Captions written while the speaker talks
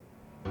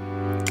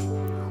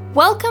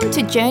Welcome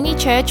to Journey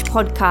Church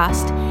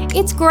Podcast.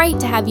 It's great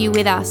to have you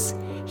with us.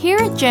 Here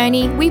at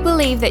Journey, we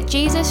believe that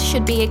Jesus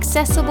should be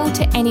accessible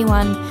to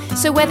anyone.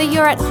 So whether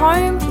you're at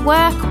home,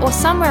 work, or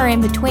somewhere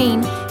in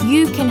between,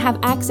 you can have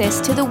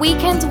access to the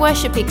weekend's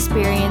worship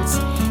experience.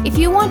 If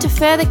you want to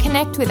further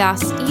connect with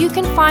us, you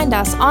can find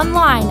us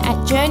online at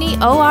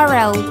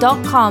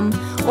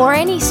journeyorl.com or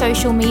any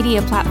social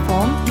media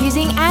platform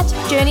using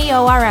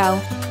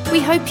 @journeyorl. We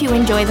hope you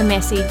enjoy the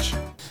message.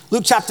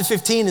 Luke chapter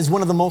 15 is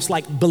one of the most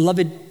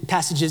beloved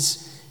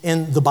passages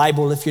in the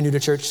Bible. If you're new to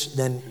church,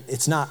 then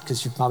it's not,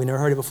 because you've probably never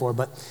heard it before.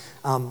 But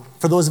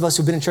for those of us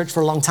who've been in church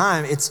for a long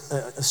time, it's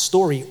a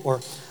story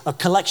or a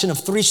collection of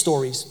 3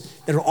 stories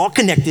that are all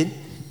connected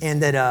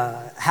and that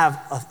have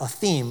a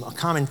theme, a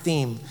common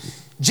theme.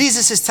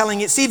 Jesus is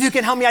telling it. See if you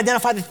can help me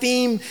identify the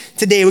theme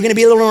today. We're going to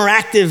be a little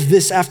interactive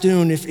this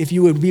afternoon if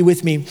you would be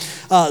with me.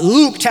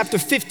 Luke chapter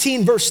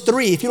 15, verse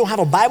 3. If you don't have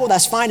a Bible,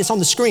 that's fine. It's on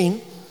the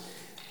screen.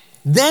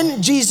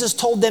 Then Jesus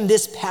told them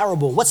this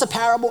parable. What's a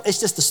parable? It's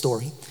just a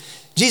story.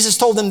 Jesus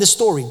told them this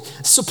story.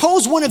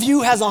 Suppose one of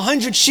you has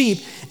 100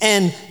 sheep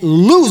and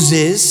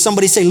loses,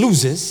 somebody say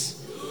loses,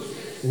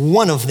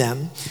 one of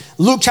them.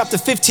 Luke chapter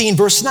 15,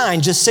 verse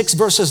 9, just 6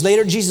 verses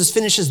later, Jesus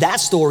finishes that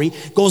story,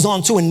 goes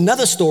on to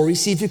another story.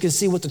 See if you can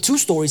see what the 2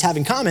 stories have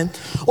in common.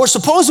 Or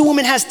suppose a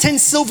woman has 10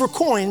 silver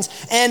coins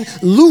and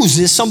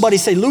loses, somebody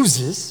say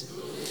loses,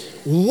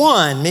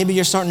 one. Maybe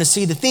you're starting to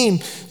see the theme.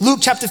 Luke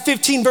chapter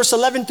 15, verse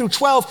 11 through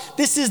 12.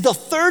 This is the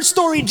 3rd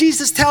story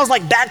Jesus tells,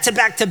 back to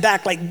back to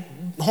back.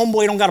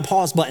 Homeboy don't got a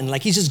pause button.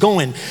 He's just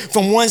going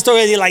from one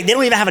story. They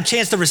don't even have a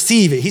chance to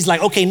receive it. He's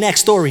like, okay,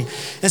 next story.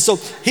 And so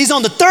he's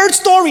on the 3rd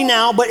story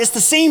now, but it's the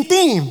same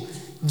theme.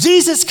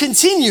 Jesus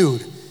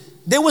continued.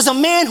 There was a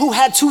man who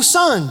had 2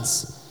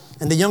 sons.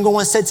 And the younger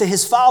one said to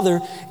his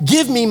father,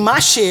 give me my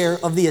share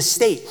of the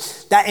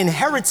estate. That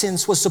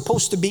inheritance was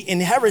supposed to be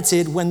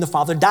inherited when the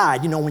father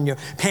died. You know, when your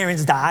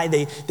parents die,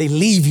 they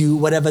leave you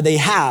whatever they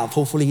have.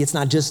 Hopefully it's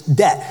not just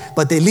debt,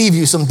 but they leave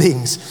you some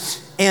things.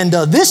 And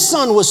this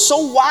son was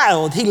so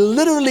wild, he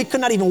literally could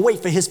not even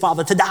wait for his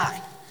father to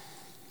die.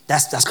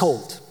 That's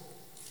cold.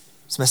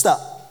 It's messed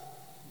up.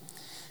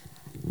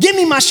 Give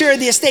me my share of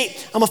the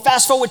estate. I'm going to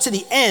fast forward to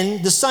the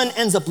end. The son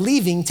ends up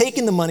leaving,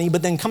 taking the money,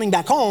 but then coming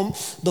back home,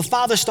 the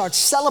father starts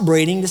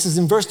celebrating. This is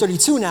in verse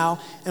 32 now,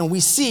 and we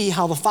see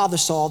how the father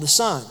saw the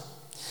son.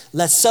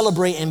 Let's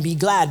celebrate and be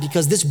glad,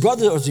 because this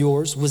brother of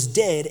yours was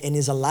dead and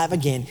is alive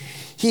again.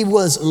 He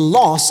was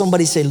lost.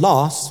 Somebody say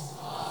lost.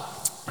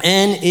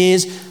 And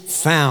is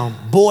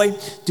found. Boy,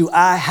 do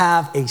I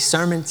have a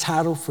sermon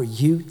title for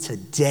you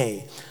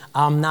today.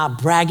 I'm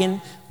not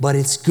bragging, but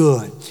it's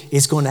good.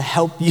 It's going to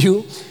help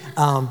you.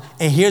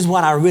 And here's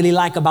what I really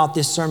like about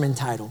this sermon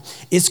title.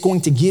 It's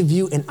going to give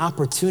you an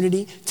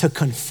opportunity to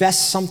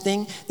confess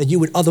something that you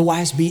would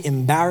otherwise be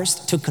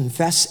embarrassed to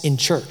confess in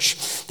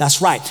church.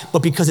 That's right.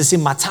 But because it's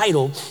in my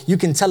title, you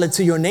can tell it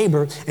to your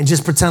neighbor and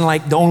just pretend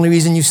like the only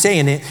reason you're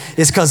saying it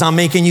is because I'm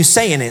making you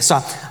saying it.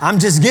 So I'm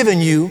just giving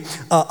you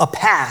a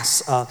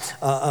pass,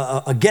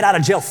 a get out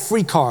of jail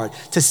free card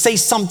to say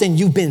something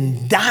you've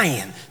been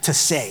dying to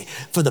say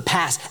for the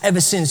past, ever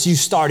since you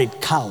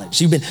started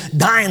college. You've been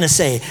dying to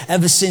say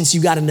ever since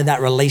you got into that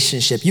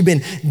relationship. You've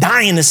been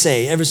dying to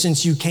say ever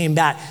since you came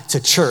back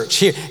to church.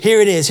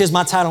 Here it is. Here's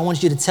my title. I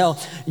want you to tell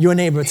your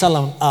neighbor, tell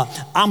them,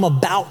 I'm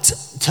about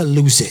to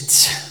lose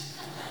it.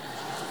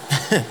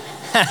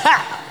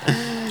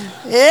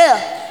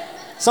 Yeah.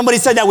 Somebody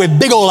said that with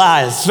big old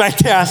eyes right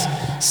there. I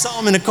saw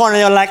them in the corner.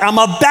 They were like, I'm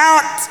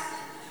about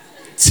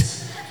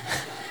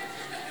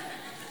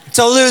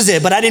to lose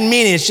it, but I didn't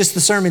mean it. It's just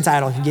the sermon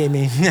title he gave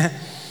me.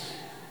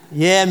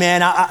 Yeah,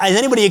 man. Is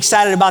anybody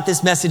excited about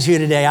this message here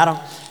today?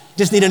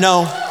 Just need to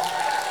know.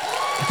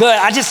 Good.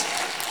 I just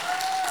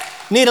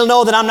need to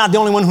know that I'm not the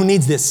only one who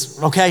needs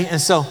this, okay?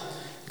 And so,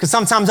 because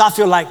sometimes I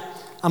feel like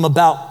I'm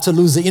about to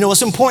lose it. You know,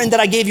 it's important that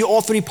I gave you all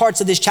 3 parts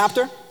of this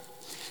chapter,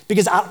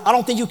 because I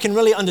don't think you can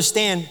really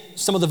understand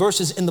some of the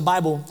verses in the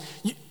Bible.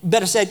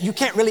 Better said, you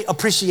can't really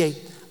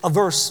appreciate a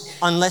verse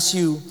unless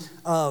you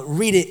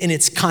read it in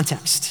its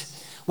context.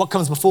 What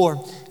comes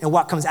before and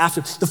what comes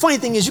after. The funny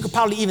thing is, you could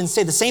probably even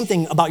say the same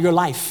thing about your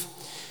life.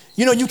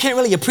 You know, you can't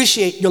really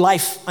appreciate your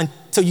life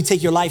until you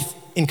take your life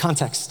in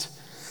context.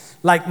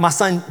 Like my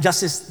son,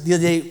 Justice, the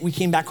other day, we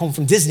came back home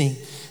from Disney,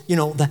 you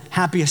know, the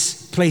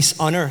happiest place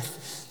on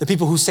earth. The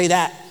people who say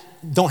that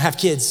don't have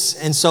kids.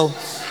 And so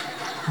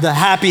the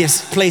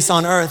happiest place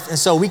on earth. And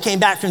so we came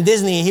back from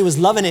Disney and he was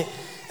loving it.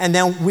 And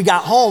then we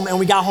got home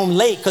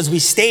late because we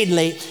stayed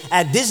late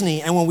at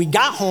Disney. And when we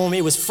got home,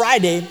 it was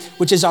Friday,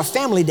 which is our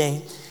family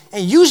day.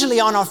 And usually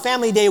on our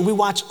family day, we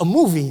watch a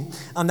movie.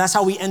 That's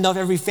how we end up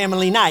every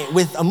family night,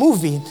 with a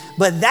movie.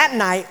 But that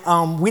night,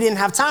 we didn't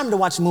have time to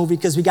watch a movie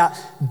because we got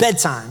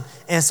bedtime.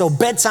 And so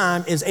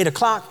bedtime is 8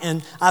 o'clock.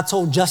 And I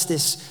told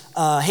Justice,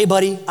 hey,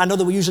 buddy, I know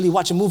that we usually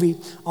watch a movie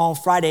on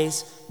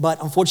Fridays, but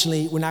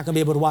unfortunately, we're not going to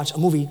be able to watch a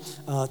movie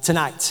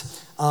tonight.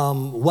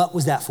 What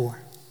was that for?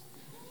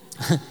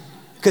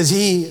 Because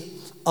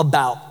he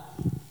about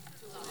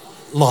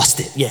lost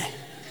it, yeah.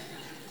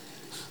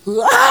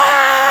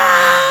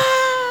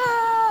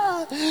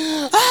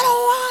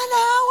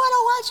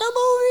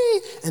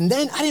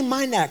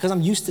 mind that because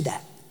I'm used to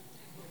that.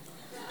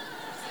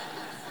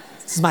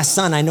 This is my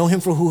son. I know him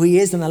for who he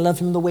is, and I love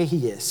him the way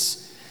he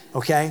is,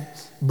 okay?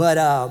 But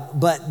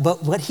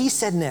what he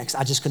said next,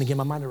 I just couldn't get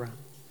my mind around.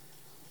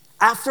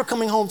 After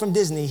coming home from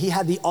Disney, he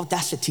had the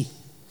audacity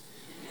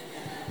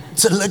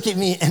to look at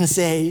me and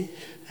say,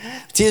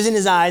 tears in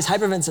his eyes,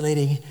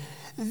 hyperventilating,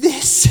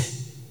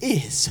 "This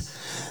is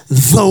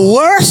the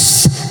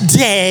worst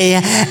day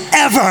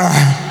ever."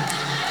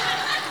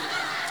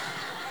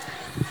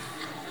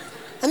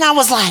 And I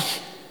was like,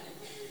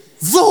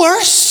 the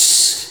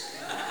worst?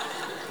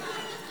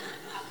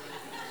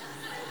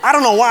 I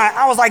don't know why.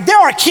 I was like, there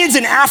are kids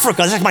in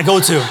Africa. That's like my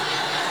go-to.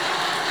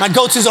 My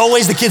go-to is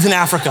always the kids in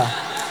Africa.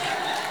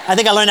 I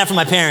think I learned that from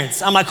my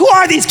parents. I'm like, who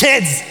are these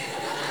kids?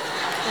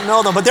 I don't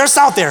know them, but they're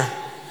out there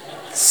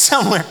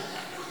somewhere.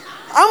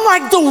 I'm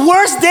like, the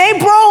worst day,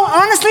 bro?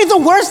 Honestly, the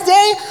worst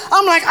day?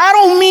 I'm like, I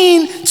don't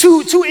mean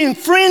to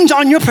infringe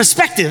on your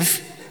perspective,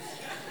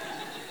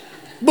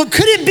 but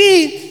could it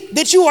be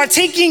that you are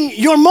taking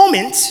your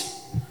moment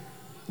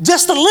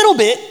just a little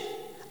bit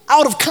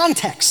out of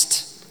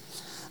context?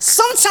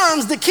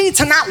 Sometimes the key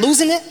to not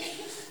losing it,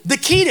 the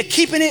key to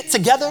keeping it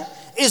together,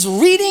 is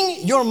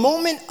reading your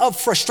moment of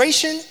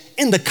frustration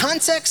in the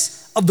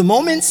context of the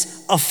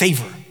moments of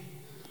favor.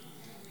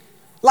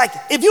 Like,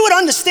 if you would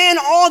understand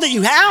all that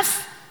you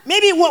have,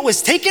 maybe what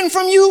was taken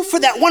from you for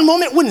that one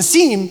moment wouldn't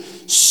seem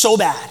so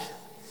bad.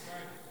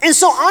 And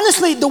so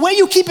honestly, the way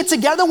you keep it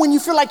together when you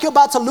feel like you're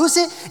about to lose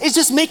it is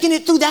just making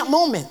it through that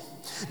moment.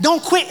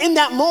 Don't quit in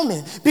that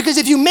moment, because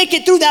if you make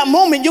it through that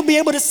moment, you'll be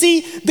able to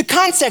see the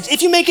context.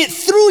 If you make it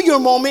through your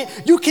moment,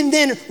 you can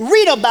then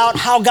read about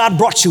how God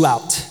brought you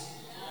out.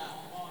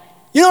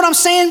 You know what I'm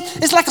saying?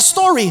 It's like a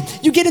story.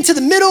 You get into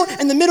the middle,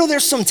 in the middle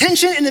there's some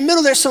tension, in the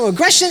middle there's some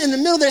aggression, in the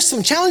middle there's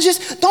some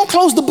challenges. Don't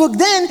close the book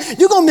then,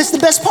 you're gonna miss the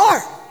best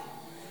part.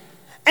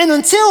 And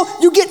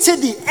until you get to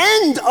the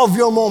end of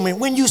your moment,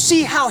 when you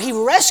see how he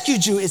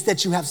rescued you, is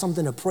that you have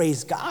something to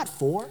praise God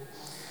for.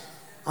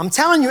 I'm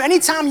telling you,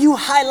 anytime you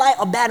highlight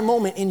a bad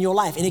moment in your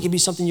life, and it could be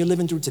something you're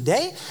living through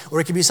today,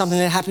 or it could be something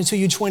that happened to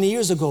you 20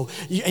 years ago,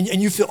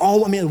 and you feel,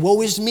 oh man,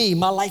 woe is me,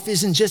 my life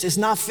isn't just, it's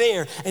not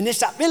fair, and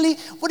it's not really,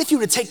 what if you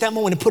were to take that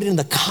moment and put it in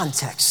the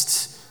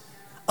context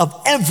of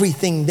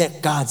everything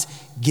that God's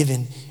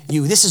given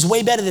you? This is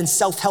way better than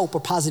self-help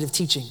or positive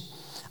teaching.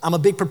 I'm a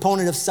big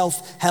proponent of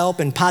self-help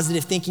and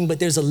positive thinking, but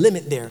there's a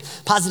limit there.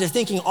 Positive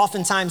thinking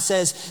oftentimes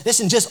says,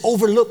 listen, just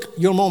overlook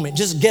your moment.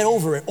 Just get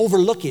over it,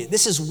 overlook it.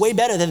 This is way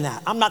better than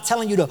that. I'm not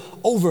telling you to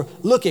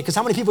overlook it, because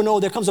how many people know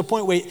there comes a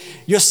point where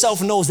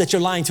yourself knows that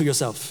you're lying to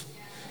yourself?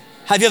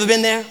 Have you ever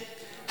been there?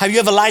 Have you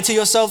ever lied to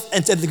yourself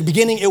and at the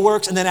beginning it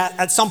works, and then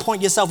at some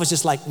point yourself is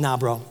just like, nah,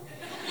 bro,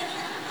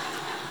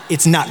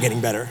 it's not getting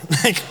better.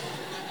 Like,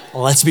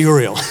 well, let's be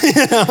real.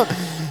 You know?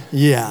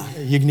 Yeah,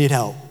 you need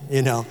help,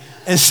 you know.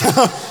 And so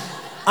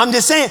I'm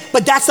just saying,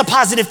 but that's the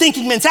positive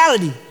thinking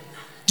mentality.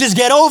 Just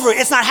get over it.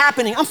 It's not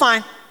happening. I'm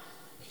fine.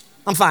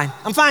 I'm fine.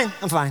 I'm fine.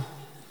 I'm fine.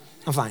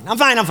 I'm fine. I'm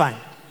fine. I'm fine.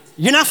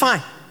 You're not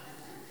fine.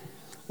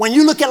 When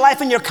you look at life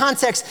in your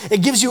context,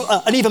 it gives you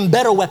an even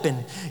better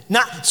weapon.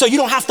 Not so you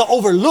don't have to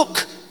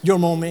overlook your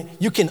moment.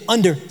 You can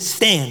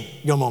understand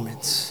your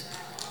moments.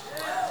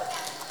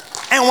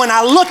 And when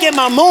I look at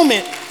my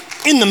moment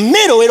in the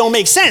middle, it don't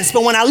make sense.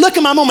 But when I look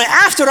at my moment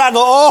after, I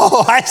go,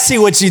 oh, I see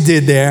what you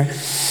did there.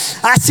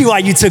 I see why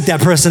you took that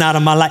person out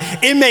of my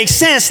life. It makes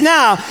sense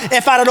now.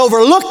 If I'd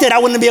overlooked it, I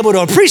wouldn't be able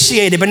to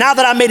appreciate it. But now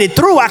that I made it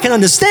through, I can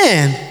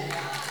understand.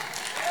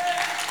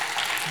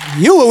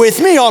 You were with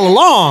me all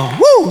along.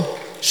 Woo!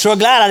 Sure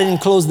glad I didn't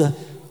close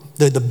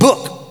the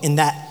book in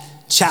that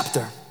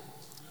chapter.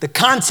 The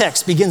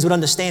context begins with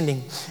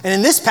understanding. And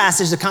in this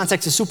passage, the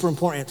context is super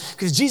important,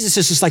 because Jesus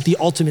is just like the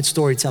ultimate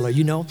storyteller,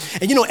 you know?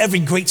 And you know, every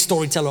great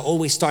storyteller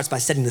always starts by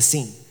setting the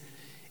scene.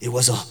 It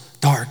was a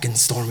dark and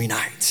stormy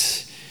night.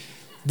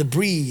 The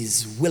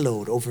breeze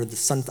willowed over the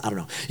sun. I don't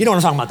know. You know what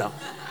I'm talking about,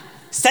 though.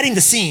 Setting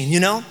the scene, you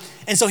know?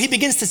 And so he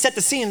begins to set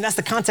the scene, and that's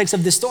the context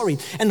of this story.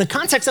 And the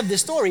context of this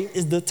story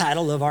is the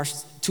title of our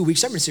 2-week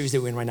sermon series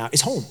that we're in right now,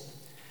 is home.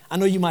 I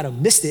know you might have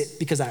missed it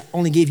because I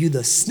only gave you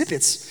the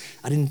snippets.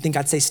 I didn't think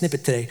I'd say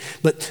snippet today,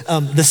 but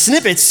the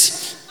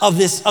snippets of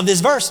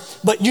this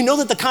verse. But you know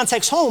that the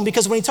context home,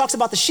 because when he talks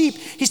about the sheep,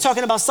 he's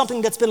talking about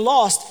something that's been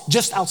lost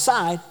just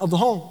outside of the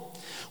home.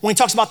 When he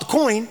talks about the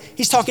coin,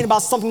 he's talking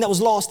about something that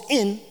was lost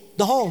in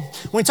the home.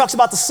 When he talks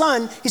about the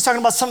son, he's talking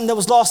about something that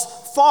was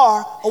lost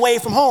far away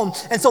from home.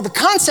 And so the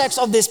context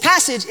of this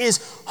passage is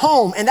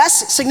home. And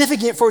that's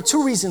significant for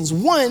 2 reasons.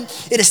 One,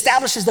 it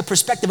establishes the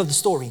perspective of the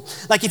story.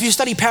 Like if you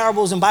study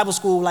parables in Bible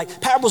school,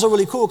 like parables are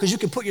really cool because you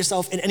can put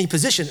yourself in any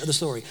position of the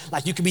story.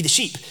 Like you could be the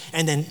sheep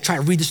and then try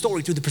to read the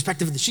story through the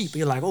perspective of the sheep. And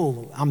you're like,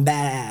 oh, I'm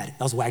bad.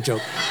 That was a whack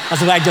joke.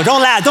 That's a whack joke.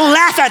 Don't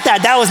laugh at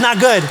that. That was not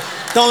good.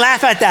 Don't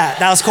laugh at that.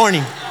 That was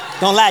corny.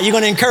 Don't laugh. You're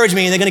going to encourage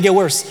me and they're going to get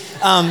worse.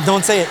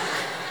 Don't say it.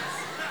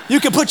 You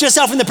can put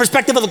yourself in the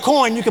perspective of the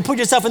coin. You can put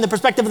yourself in the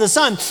perspective of the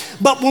son.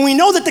 But when we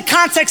know that the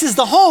context is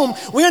the home,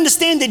 we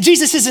understand that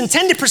Jesus'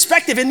 intended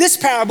perspective in this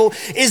parable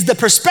is the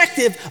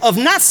perspective of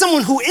not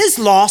someone who is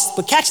lost,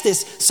 but catch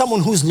this,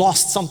 someone who's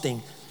lost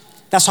something.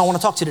 That's what I want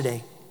to talk to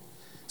today.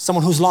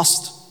 Someone who's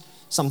lost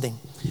something.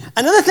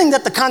 Another thing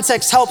that the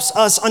context helps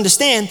us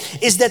understand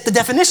is that the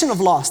definition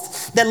of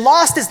lost, that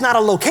lost is not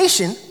a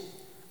location,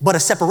 but a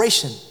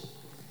separation.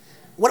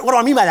 What do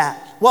I mean by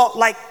that? Well,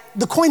 like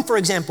the coin, for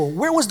example,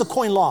 where was the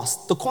coin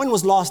lost? The coin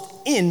was lost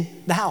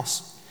in the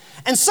house.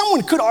 And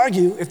someone could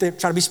argue, if they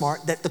try to be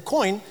smart, that the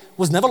coin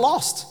was never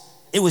lost.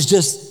 It was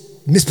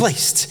just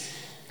misplaced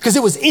because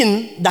it was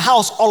in the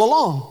house all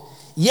along.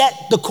 Yet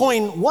the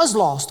coin was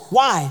lost.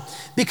 Why?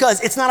 Because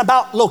it's not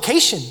about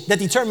location that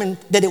determined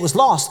that it was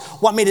lost.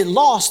 What made it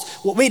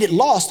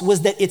lost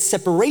was that its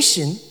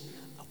separation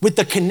with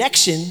the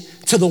connection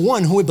to the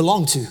one who it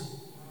belonged to.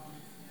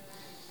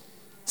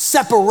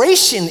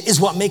 Separation is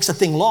what makes a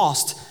thing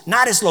lost,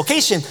 not its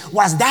location.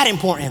 Why is that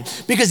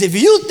important? Because if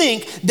you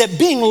think that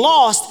being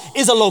lost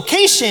is a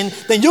location,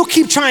 then you'll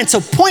keep trying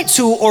to point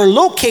to or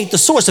locate the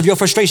source of your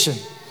frustration.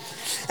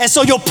 And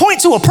so you'll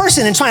point to a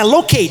person and try and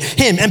locate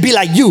him and be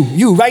like,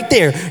 you right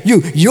there,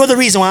 you're the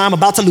reason why I'm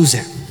about to lose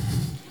it.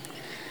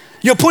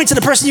 You'll point to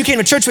the person you came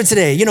to church with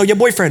today, you know, your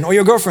boyfriend or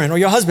your girlfriend or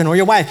your husband or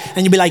your wife,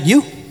 and you'll be like,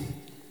 you?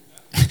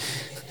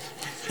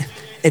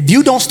 If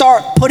you don't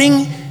start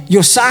putting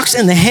your socks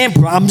in the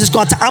hamper, I'm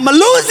gonna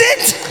lose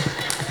it.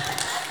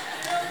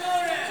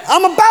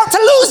 I'm about to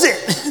lose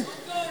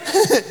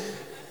it.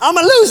 I'm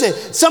gonna lose it.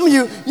 Some of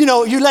you,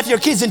 you left your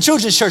kids in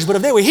children's church, but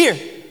if they were here,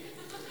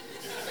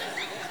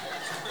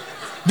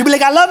 you'd be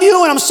like, I love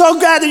you and I'm so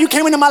glad that you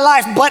came into my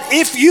life, but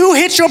if you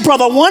hit your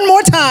brother one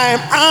more time,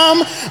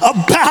 I'm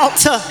about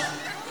to,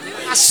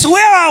 I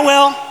swear I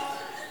will.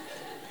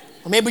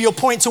 Or maybe you'll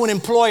point to an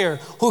employer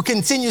who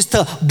continues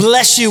to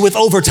bless you with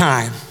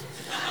overtime.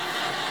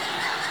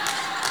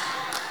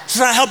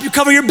 Trying to help you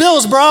cover your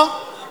bills,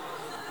 bro.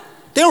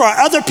 There are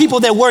other people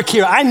that work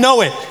here. I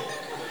know it.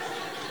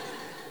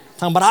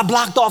 But I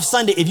blocked off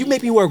Sunday. If you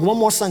make me work one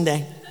more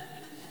Sunday,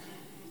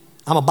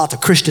 I'm about to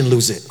Christian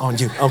lose it on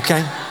you,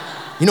 okay?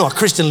 You know what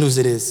Christian lose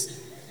it is.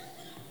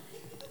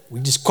 We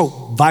just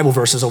quote Bible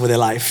verses over their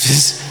life.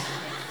 Just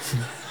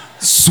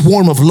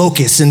swarm of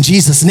locusts in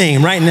Jesus'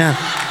 name right now.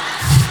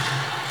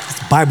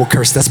 That's Bible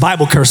curse. That's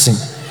Bible cursing.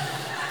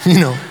 You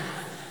know.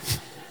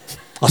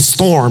 A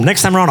storm.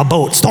 Next time we're on a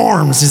boat,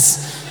 storms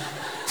is,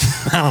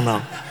 I don't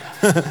know.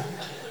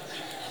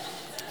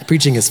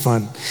 Preaching is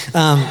fun.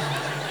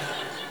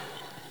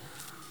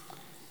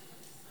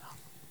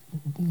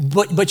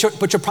 But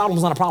your problem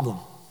is not a problem.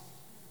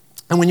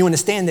 And when you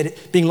understand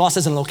that being lost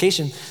isn't a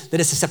location, that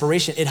it's a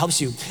separation, it helps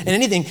you. And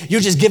anything, you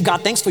just give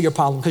God thanks for your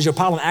problem because your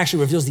problem actually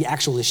reveals the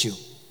actual issue,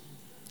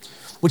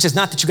 which is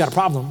not that you got a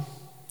problem,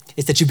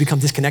 it's that you become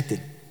disconnected.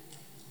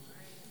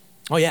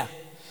 Oh yeah.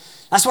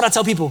 That's what I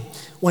tell people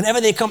whenever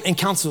they come and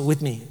counsel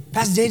with me.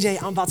 Pastor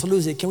JJ, I'm about to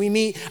lose it. Can we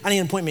meet? I need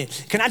an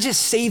appointment. Can I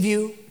just save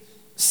you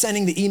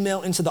sending the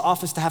email into the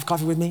office to have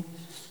coffee with me?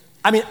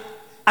 I mean,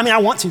 I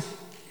want to.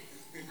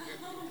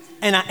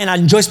 And I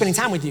enjoy spending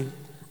time with you.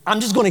 I'm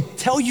just gonna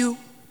tell you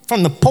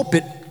from the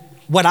pulpit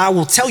what I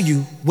will tell you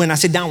when I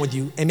sit down with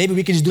you, and maybe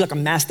we can just do like a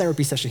mass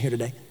therapy session here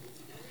today.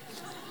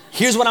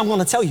 Here's what I'm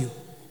gonna tell you.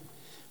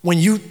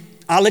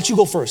 I'll let you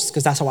go first,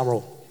 because that's how I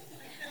roll.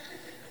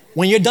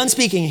 When you're done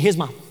speaking, here's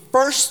my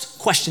first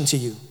question to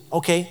you.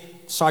 Okay,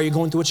 sorry you're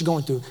going through what you're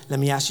going through. Let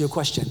me ask you a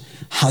question.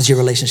 How's your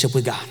relationship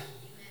with God?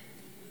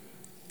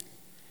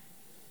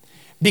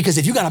 Because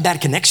if you got a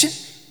bad connection,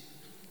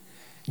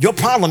 your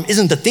problem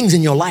isn't the things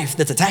in your life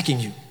that's attacking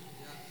you.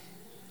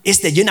 It's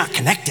that you're not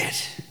connected.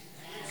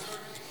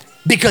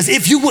 Because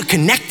if you were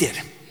connected,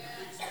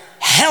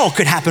 hell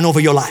could happen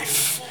over your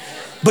life.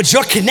 But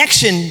your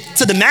connection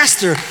to the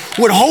master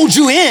would hold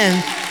you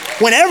in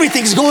when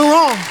everything's going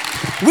wrong.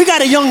 We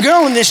got a young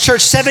girl in this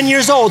church, 7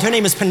 years old. Her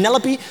name is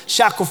Penelope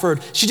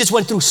Shackelford. She just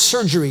went through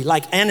surgery,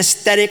 like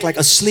anesthetic, like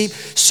a sleep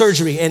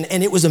surgery. And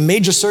it was a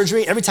major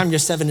surgery. Every time you're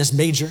 7, it's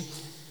major.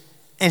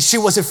 And she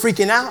wasn't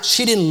freaking out.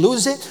 She didn't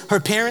lose it.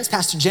 Her parents,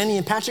 Pastor Jenny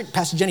and Patrick,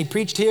 Pastor Jenny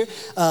preached here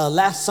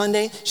last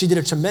Sunday. She did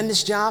a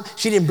tremendous job.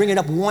 She didn't bring it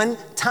up one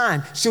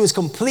time. She was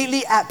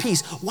completely at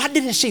peace. Why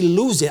didn't she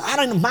lose it?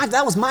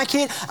 That was my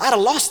kid. I'd have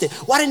lost it.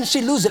 Why didn't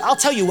she lose it? I'll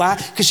tell you why.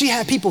 Because she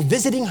had people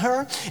visiting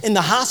her in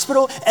the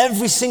hospital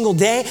every single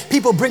day,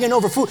 people bringing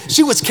over food.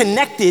 She was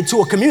connected to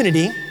a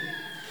community.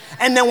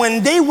 And then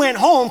when they went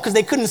home, because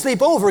they couldn't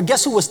sleep over,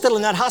 guess who was still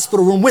in that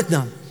hospital room with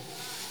them?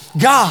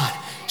 God.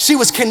 She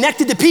was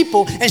connected to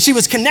people and she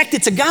was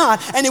connected to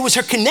God, and it was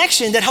her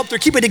connection that helped her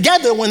keep it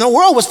together when the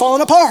world was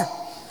falling apart.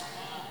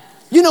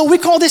 You know, we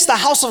call this the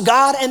house of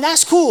God, and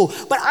that's cool,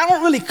 but I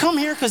don't really come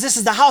here because this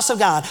is the house of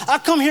God. I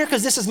come here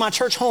because this is my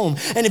church home.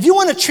 And if you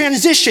want to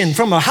transition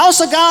from a house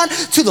of God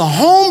to the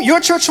home, your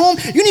church home,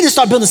 you need to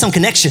start building some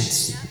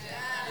connections.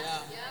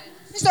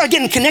 You start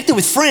getting connected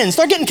with friends,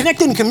 start getting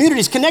connected in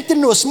communities, connected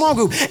into a small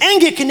group,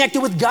 and get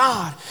connected with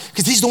God,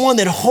 because he's the one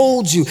that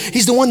holds you.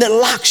 He's the one that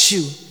locks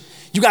you.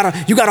 You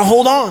gotta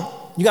hold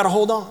on. You got to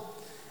hold on.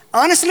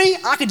 Honestly,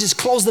 I could just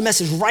close the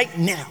message right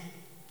now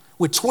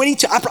with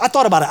 22. I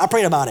thought about it. I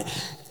prayed about it.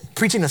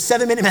 Preaching a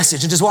 7-minute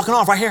message and just walking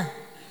off right here.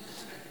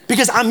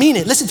 Because I mean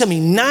it. Listen to me.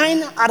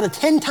 9 out of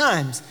 10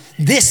 times,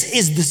 this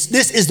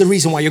is the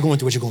reason why you're going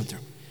through what you're going through.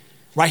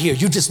 Right here.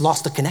 You just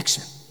lost the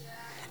connection.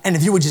 And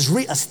if you would just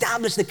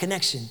reestablish the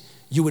connection,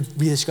 you would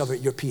rediscover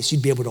your peace.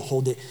 You'd be able to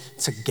hold it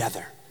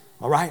together.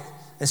 All right?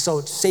 And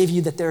so save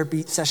you the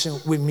therapy session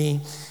with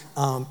me.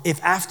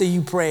 If after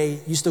you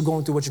pray, you're still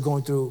going through what you're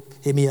going through,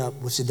 hit me up.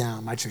 We'll sit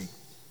down, my treat.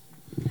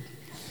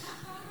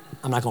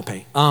 I'm not going to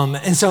pay.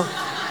 And so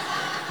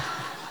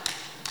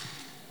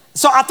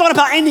I thought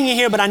about ending it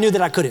here, but I knew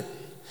that I couldn't.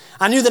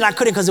 I knew that I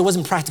couldn't because it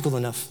wasn't practical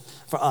enough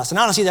for us. And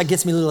honestly, that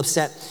gets me a little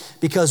upset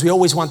because we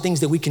always want things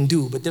that we can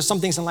do, but there's some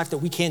things in life that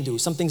we can't do,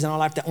 some things in our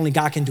life that only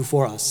God can do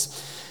for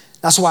us.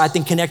 That's why I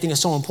think connecting is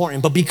so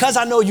important. But because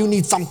I know you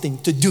need something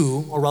to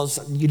do, or else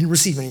you didn't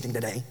receive anything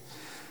today,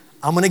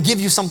 I'm going to give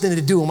you something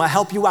to do. I'm going to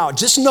help you out.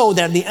 Just know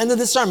that at the end of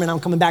the sermon,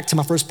 I'm coming back to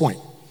my first point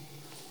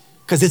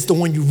because it's the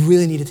one you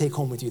really need to take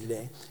home with you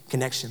today,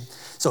 connection.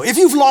 So if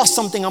you've lost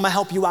something, I'm going to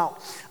help you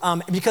out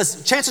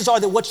because chances are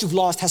that what you've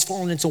lost has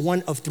fallen into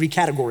one of 3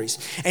 categories.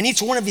 And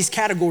each one of these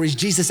categories,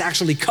 Jesus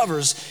actually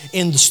covers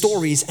in the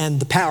stories and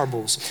the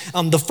parables.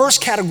 The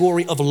first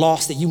category of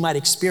loss that you might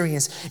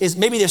experience is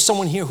maybe there's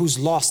someone here who's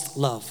lost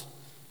love.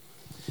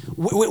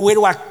 Where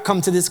do I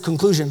come to this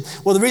conclusion?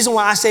 Well, the reason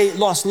why I say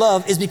lost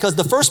love is because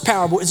the first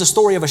parable is a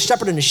story of a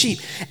shepherd and a sheep.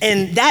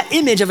 And that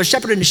image of a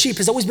shepherd and a sheep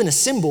has always been a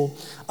symbol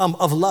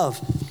of love.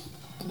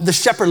 The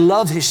shepherd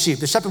loved his sheep.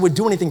 The shepherd would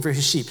do anything for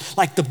his sheep.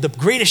 Like the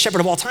greatest shepherd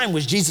of all time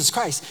was Jesus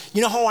Christ.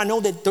 You know how I know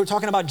that they're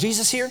talking about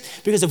Jesus here?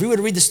 Because if we were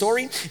to read the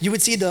story, you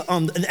would see at the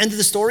end of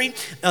the story,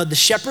 the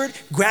shepherd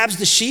grabs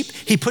the sheep,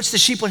 he puts the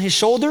sheep on his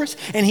shoulders,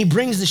 and he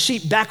brings the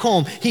sheep back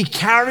home. He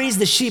carries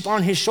the sheep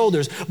on his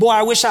shoulders. Boy,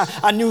 I wish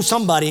I knew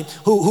somebody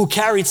who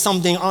carried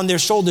something on their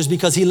shoulders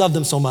because he loved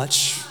them so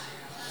much.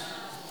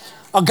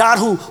 A God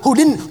who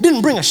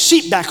didn't bring a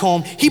sheep back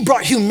home. He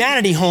brought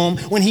humanity home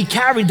when he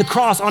carried the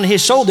cross on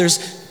his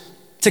shoulders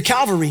to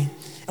Calvary.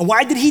 And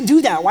why did he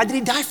do that? Why did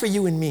he die for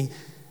you and me?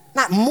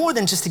 Not more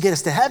than just to get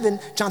us to heaven,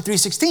 John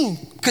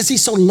 3:16, because he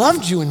so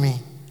loved you and me.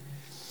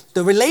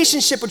 The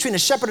relationship between a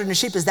shepherd and a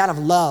sheep is that of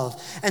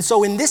love. And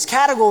so in this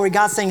category,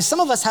 God's saying some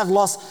of us have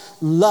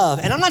lost love.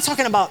 And I'm not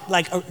talking about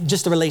like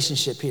just a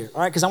relationship here,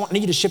 all right? Because I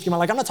need you to shift your mind.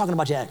 Like, I'm not talking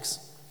about your ex.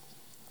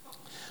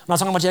 I'm not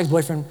talking about your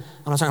ex-boyfriend.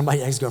 I'm not talking about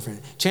your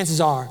ex-girlfriend. Chances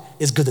are,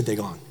 it's good that they're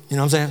gone. You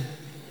know what I'm saying?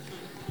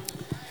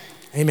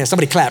 Amen.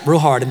 Somebody clap real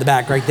hard in the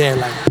back right there.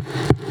 Like,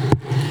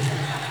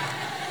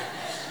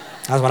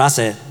 that's what I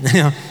said.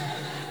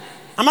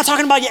 I'm not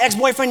talking about your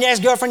ex-boyfriend, your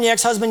ex-girlfriend, your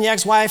ex-husband, your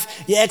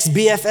ex-wife, your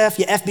ex-BFF,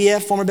 your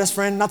FBF, former best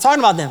friend. I'm not talking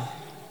about them. I'm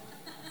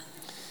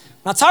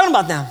not talking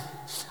about them.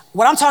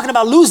 What I'm talking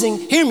about losing,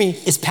 hear me,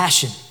 is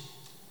passion.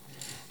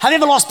 Have you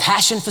ever lost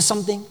passion for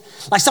something?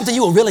 Like something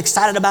you were real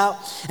excited about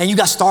and you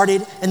got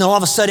started and then all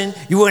of a sudden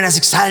you weren't as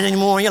excited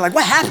anymore and you're like,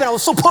 what happened? I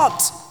was so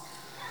pumped.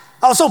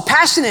 I was so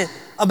passionate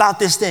about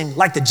this thing.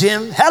 Like the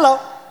gym, hello.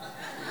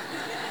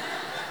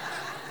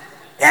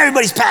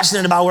 Everybody's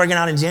passionate about working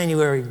out in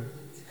January.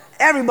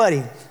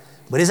 Everybody.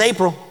 But it's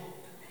April.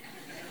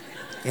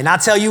 And I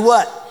tell you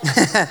what,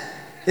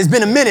 it's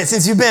been a minute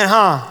since you've been,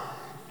 huh?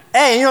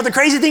 Hey, you know what the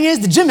crazy thing is?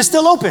 The gym is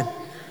still open.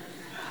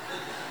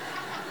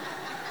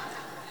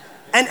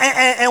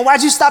 And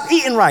why'd you stop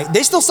eating right?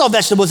 They still sell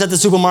vegetables at the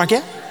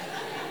supermarket.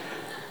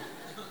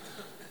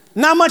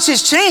 Not much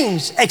has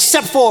changed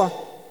except for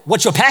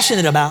what you're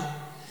passionate about.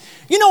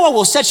 You know what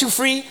will set you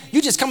free? You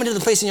just come into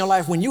the place in your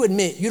life when you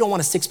admit you don't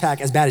want a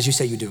six-pack as bad as you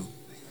say you do.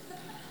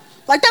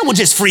 Like that will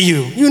just free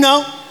you, you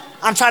know?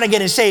 I'm trying to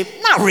get in shape.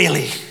 Not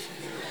really.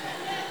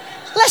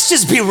 Let's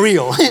just be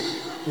real.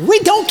 We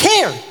don't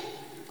care.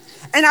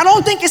 And I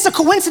don't think it's a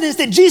coincidence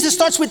that Jesus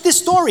starts with this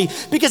story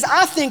because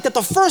I think that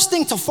the first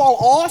thing to fall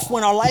off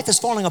when our life is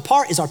falling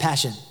apart is our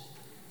passion.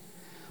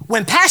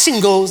 When passion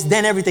goes,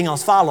 then everything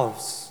else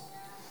follows.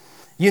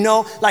 You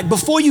know, like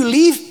before you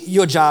leave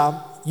your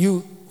job,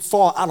 you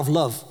fall out of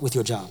love with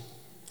your job.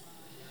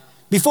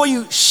 Before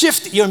you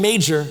shift your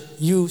major,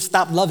 you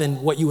stop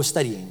loving what you were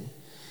studying.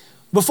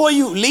 Before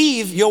you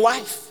leave your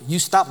wife, you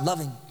stop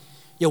loving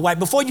your wife.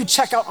 Before you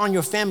check out on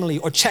your family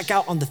or check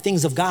out on the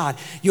things of God,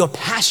 your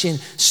passion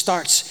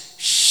starts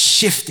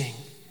shifting.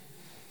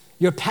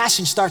 Your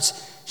passion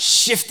starts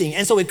shifting.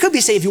 And so it could be,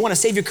 say, if you want to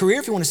save your career,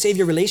 if you want to save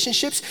your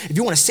relationships, if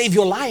you want to save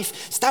your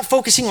life, stop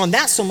focusing on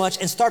that so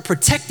much and start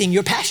protecting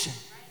your passion.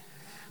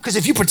 Because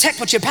if you protect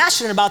what you're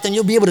passionate about, then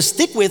you'll be able to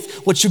stick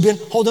with what you've been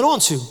holding on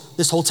to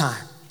this whole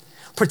time.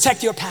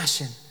 Protect your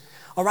passion.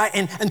 All right,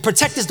 and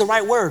protect is the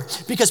right word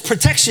because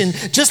protection,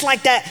 just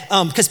like that,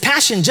 because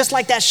passion, just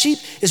like that sheep,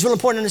 is real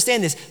important to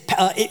understand this.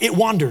 It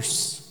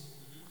wanders.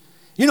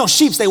 You know,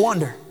 sheep, they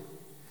wander.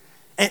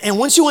 And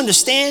once you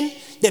understand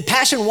that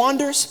passion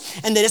wanders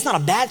and that it's not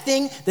a bad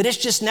thing, that it's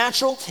just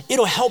natural,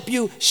 it'll help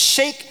you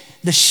shake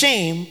the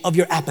shame of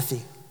your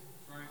apathy.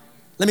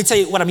 Let me tell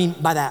you what I mean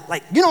by that.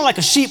 Like, you know, like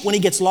a sheep when he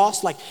gets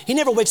lost, like he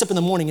never wakes up in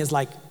the morning and is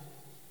like,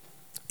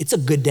 it's a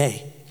good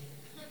day.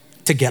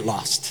 to get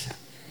lost.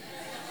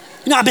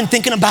 I've been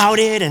thinking about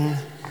it and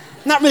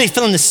not really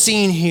feeling the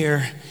scene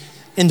here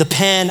in the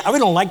pen. I really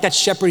don't like that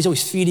shepherd. He's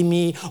always feeding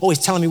me, always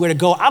telling me where to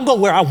go. I'll go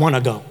where I want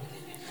to go.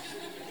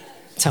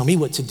 Tell me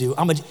what to do.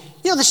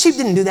 The sheep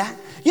didn't do that.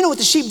 You know what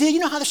the sheep did? You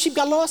know how the sheep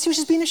got lost? He was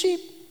just being a sheep.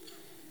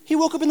 He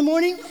woke up in the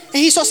morning and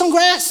he saw some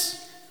grass.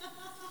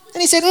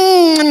 And he said,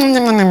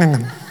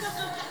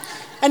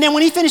 And then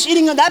when he finished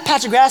eating that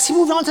patch of grass, he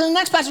moved on to the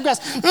next patch of grass.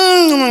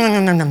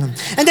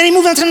 And then he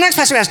moved on to the next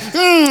patch of grass.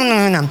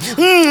 And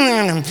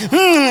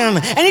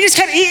he just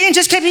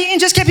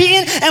kept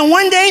eating. And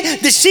one day,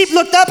 the sheep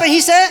looked up and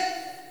he said,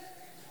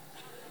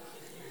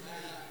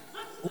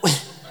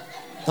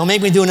 don't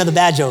make me do another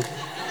bad joke.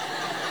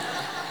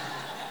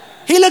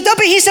 He looked up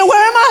and he said,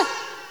 where am I?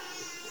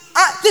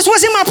 This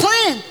wasn't my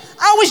plan.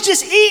 I was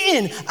just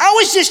eating. I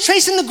was just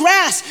tracing the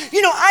grass.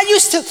 I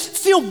used to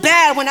feel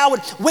bad when I would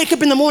wake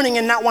up in the morning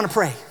and not want to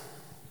pray.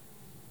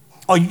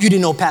 Oh, you didn't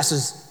know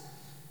pastors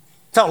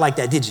felt like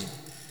that, did you?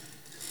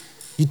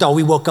 You thought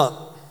we woke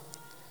up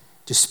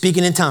just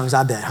speaking in tongues,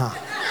 I bet, huh?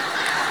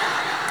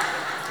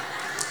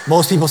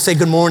 Most people say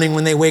good morning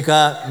when they wake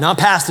up. Not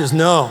pastors,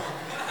 no.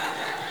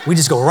 We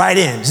just go right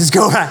in, just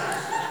go right.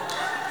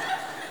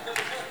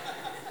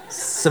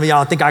 Some of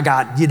y'all think I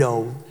got,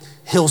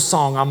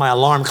 Hillsong on my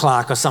alarm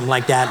clock or something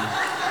like that.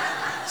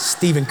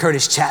 Stephen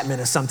Curtis Chapman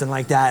or something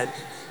like that.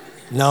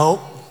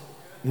 No,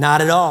 not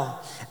at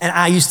all. And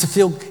I used to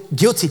feel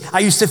guilty. I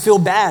used to feel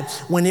bad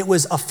when it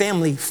was a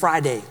family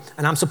Friday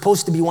and I'm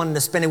supposed to be wanting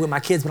to spend it with my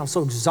kids, but I'm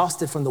so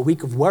exhausted from the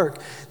week of work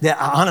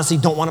that I honestly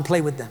don't want to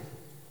play with them.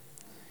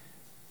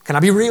 Can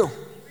I be real?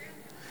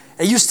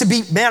 It used to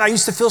be, I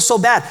used to feel so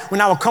bad when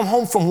I would come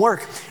home from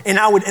work and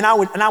I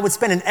would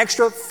spend an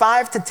extra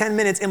 5 to 10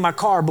 minutes in my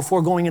car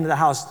before going into the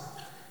house.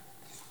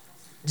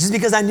 Just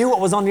because I knew what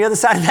was on the other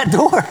side of that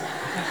door.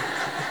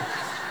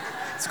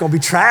 It's gonna be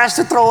trash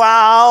to throw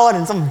out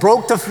and some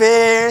broke to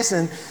fix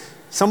and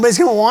somebody's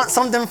gonna want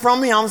something from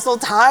me. I'm so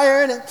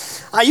tired. And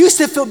I used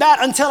to feel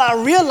bad until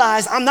I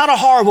realized I'm not a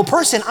horrible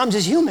person. I'm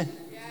just human.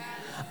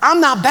 I'm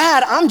not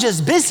bad. I'm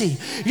just busy.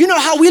 You know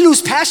how we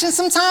lose passion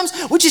sometimes?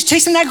 We're just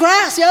chasing that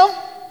grass, yo.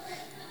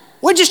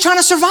 We're just trying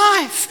to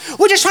survive.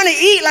 We're just trying to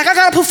eat. Like I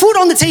gotta put food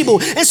on the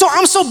table. And so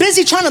I'm so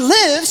busy trying to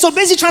live, so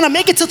busy trying to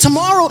make it till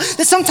tomorrow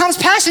that sometimes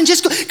passion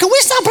just goes. Can we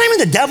stop blaming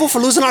the devil for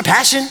losing our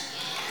passion?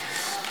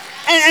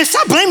 And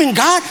stop blaming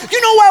God. You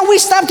know why we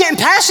stop getting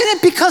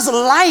passionate? Because of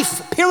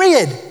life,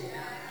 period.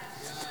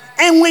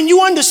 And when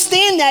you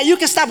understand that, you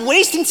can stop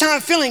wasting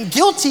time feeling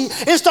guilty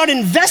and start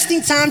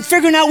investing time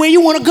figuring out where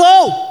you want to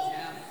go.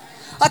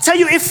 I'll tell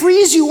you, it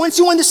frees you once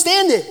you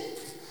understand it.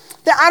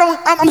 That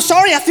I'm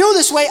sorry I feel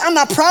this way. I'm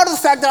not proud of the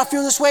fact that I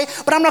feel this way,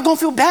 but I'm not gonna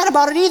feel bad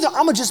about it either.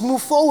 I'm gonna just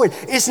move forward.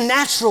 It's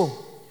natural.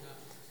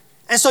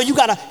 And so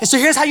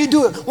here's how you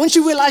do it. Once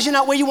you realize you're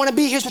not where you wanna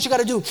be, here's what you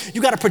gotta do.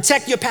 You gotta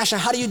protect your passion.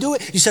 How do you do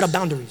it? You set up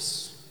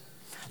boundaries.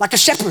 Like a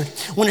shepherd.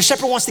 When a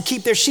shepherd wants to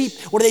keep their sheep,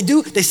 what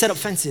do? They set up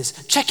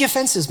fences. Check your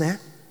fences, man.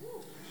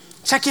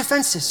 Check your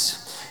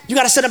fences. You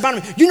gotta set up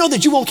boundaries. You know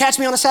that you won't catch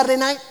me on a Saturday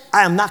night?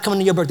 I am not coming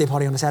to your birthday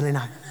party on a Saturday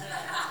night.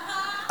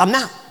 I'm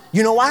not.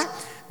 You know why?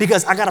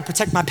 Because I gotta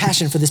protect my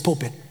passion for this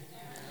pulpit.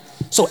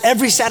 So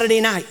every Saturday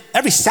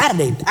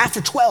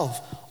after 12,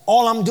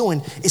 all I'm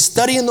doing is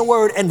studying the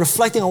word and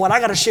reflecting on what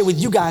I gotta share with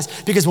you guys,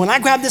 because when I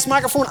grab this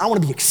microphone, I wanna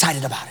be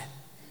excited about it.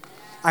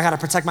 I gotta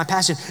protect my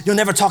passion. You'll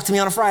never talk to me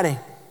on a Friday.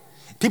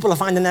 People are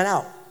finding that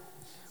out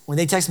when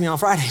they text me on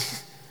Friday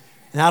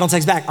and I don't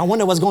text back. I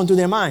wonder what's going through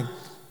their mind.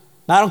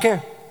 But I don't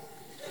care.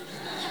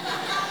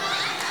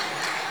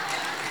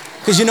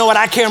 Because you know what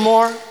I care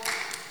more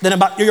than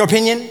about your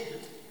opinion?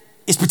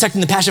 Is protecting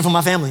the passion for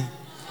my family.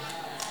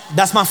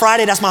 That's my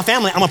Friday, that's my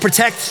family. I'm gonna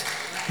protect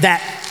that.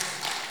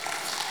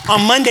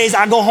 On Mondays,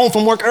 I go home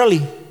from work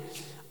early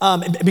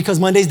because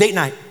Monday's date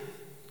night.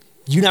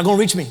 You're not gonna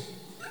reach me.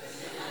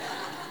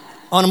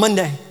 On a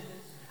Monday,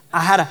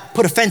 I had to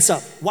put a fence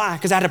up. Why?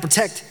 Because I had to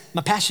protect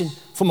my passion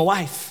for my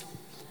wife.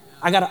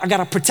 I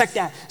gotta protect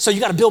that. So you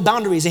gotta build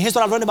boundaries. And here's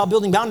what I've learned about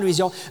building boundaries,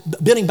 y'all.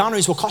 Building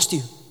boundaries will cost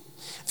you.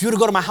 If you were to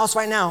go to my house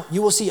right now,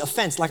 you will see a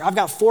fence. Like I've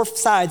got 4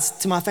 sides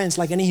to my fence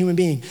like any human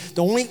being.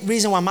 The only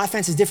reason why my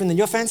fence is different than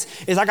your fence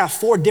is I got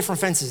 4 different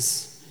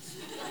fences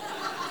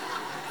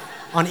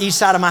on each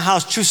side of my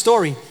house. True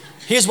story.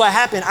 Here's what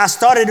happened. I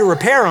started to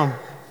repair them,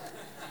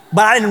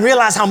 but I didn't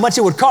realize how much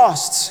it would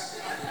cost.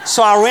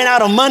 So I ran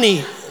out of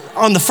money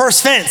on the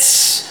first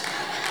fence.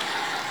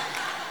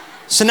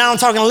 So now I'm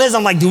talking to Liz.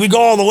 I'm like, do we go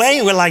all the way?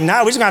 And we're like,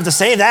 nah, we're just gonna have to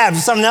save that for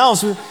something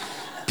else.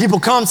 People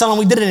come, tell them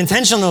we did it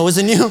intentional. It was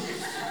a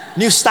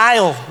new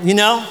style,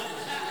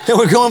 that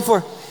we're going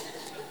for.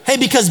 Hey,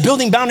 because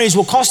building boundaries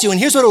will cost you. And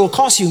here's what it will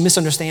cost you: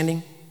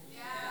 misunderstanding.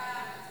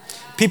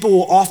 People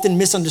will often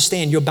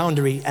misunderstand your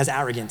boundary as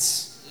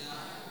arrogance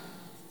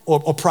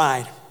or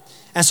pride.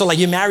 And so like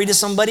you're married to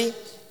somebody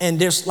and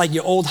there's like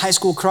your old high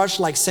school crush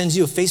like sends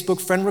you a Facebook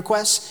friend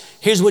request.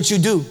 Here's what you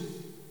do: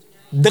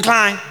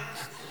 decline.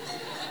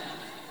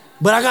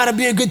 But I gotta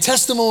be a good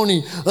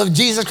testimony of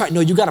Jesus Christ. No,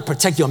 you gotta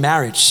protect your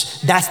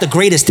marriage. That's the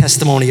greatest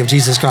testimony of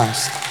Jesus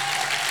Christ.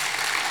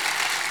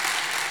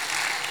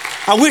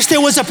 I wish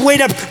there was a way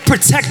to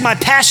protect my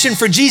passion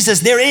for Jesus.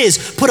 There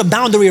is. Put a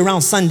boundary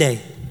around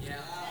Sunday.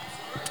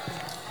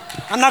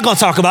 I'm not going to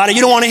talk about it.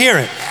 You don't want to hear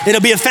it. It'll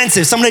be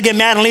offensive. Someone will get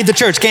mad and leave the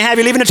church. Can't have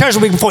you leaving the church a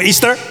week before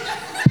Easter.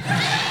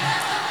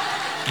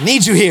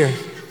 Need you here.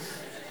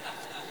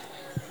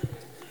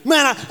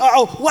 Man,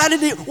 why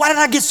did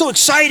I get so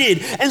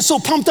excited and so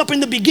pumped up in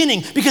the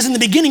beginning? Because in the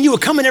beginning, you were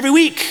coming every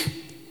week.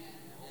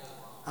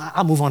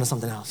 I'll move on to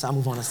something else.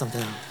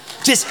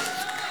 Just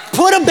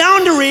put a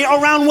boundary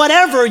around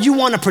whatever you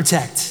want to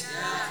protect.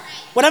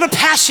 Whatever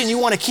passion you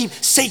want to keep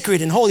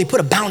sacred and holy, put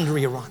a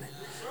boundary around it.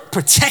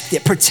 Protect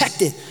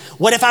it.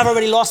 What if I've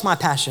already lost my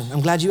passion?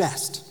 I'm glad you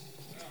asked.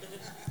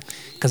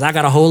 Because I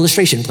got a whole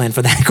illustration plan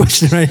for that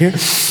question right here.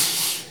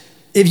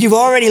 If you've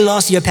already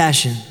lost your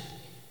passion,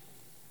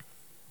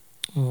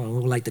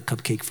 we'll like the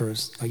cupcake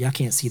first. Oh, y'all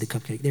can't see the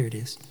cupcake. There it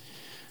is.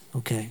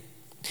 Okay.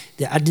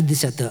 I did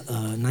this at the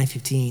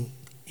 9:15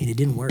 and it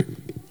didn't work.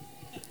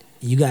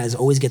 You guys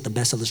always get the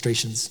best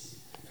illustrations.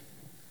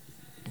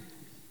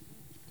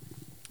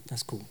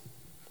 That's cool.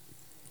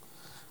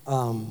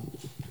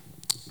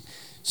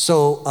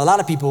 So a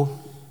lot of people,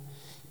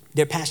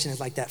 their passion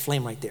is like that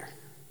flame right there.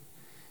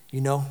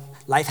 You know,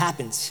 life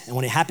happens. And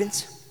when it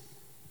happens,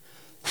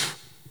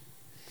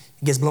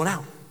 it gets blown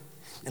out.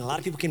 And a lot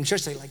of people came to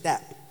church like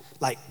that.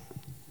 Like,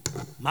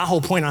 my whole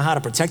point on how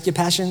to protect your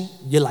passion,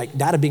 you're like,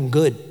 that'd have been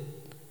good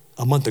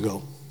a month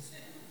ago.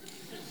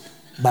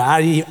 But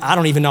I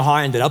don't even know how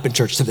I ended up in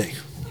church today.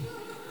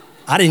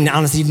 I didn't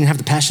honestly even have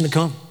the passion to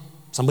come.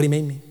 Somebody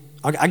made me.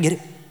 I get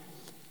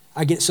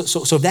it.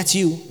 So if that's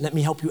you, let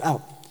me help you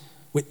out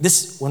with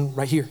this one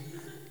right here.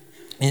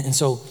 And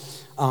so,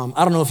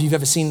 I don't know if you've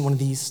ever seen one of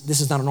these. This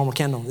is not a normal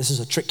candle. This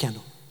is a trick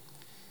candle.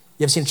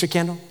 You ever seen a trick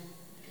candle?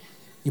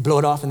 You blow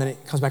it off and then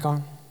it comes back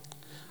on.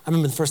 I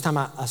remember the first time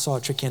I saw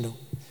a trick candle.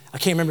 I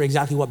can't remember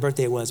exactly what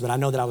birthday it was, but I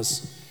know that I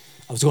was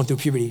going through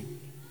puberty.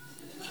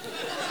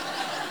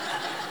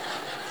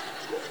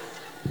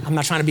 I'm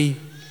not trying to be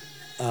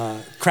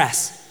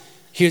crass.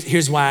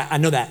 Here's why I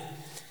know that.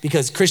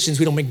 Because Christians,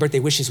 we don't make birthday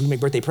wishes, we make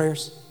birthday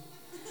prayers.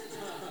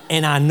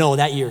 And I know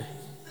that year,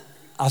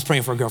 I was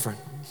praying for a girlfriend.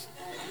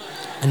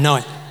 I know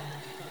it.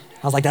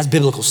 I was like, that's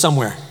biblical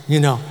somewhere, you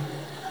know.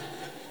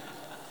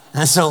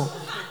 And so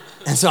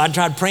I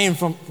tried praying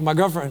for my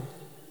girlfriend.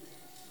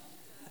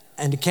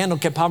 And the candle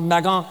kept popping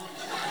back on.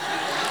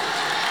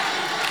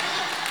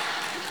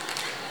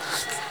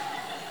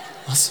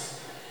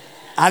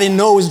 I didn't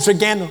know it was a trick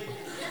candle.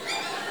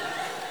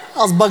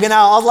 I was bugging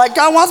out. I was like,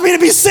 God wants me to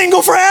be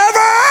single forever.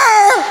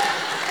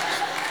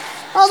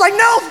 I was like,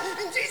 no,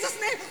 in Jesus'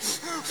 name.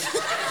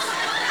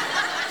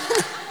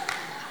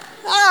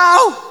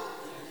 No.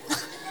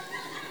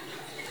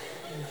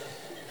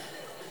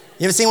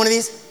 You ever seen one of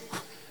these?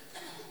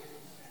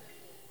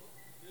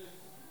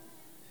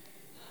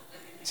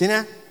 See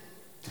that?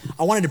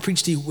 I wanted to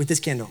preach to you with this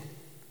candle.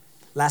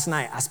 Last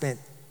night, I spent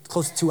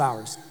close to 2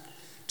 hours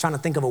trying to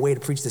think of a way to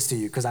preach this to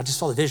you because I just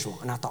saw the visual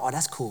and I thought, oh,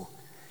 that's cool.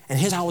 And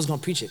here's how I was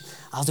gonna preach it.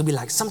 I was gonna be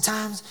like,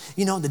 sometimes,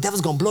 you know, the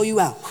devil's gonna blow you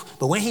out,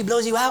 but when he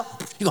blows you out,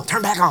 you're gonna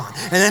turn back on.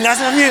 And then that's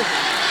gonna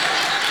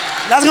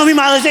be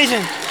my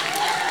illustration.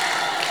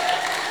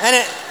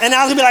 And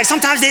I was gonna be like,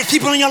 sometimes there's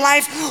people in your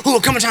life who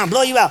will come and try and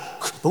blow you out,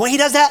 but when he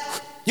does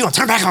that, you're gonna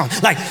turn back on.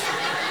 Like,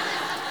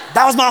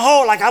 that was my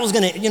whole, like I was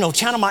gonna, you know,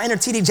 channel my inner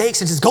TD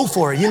Jakes and just go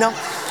for it, you know?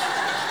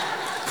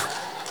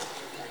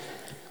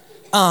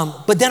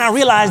 But then I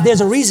realized there's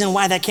a reason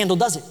why that candle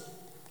does it.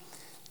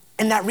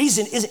 And that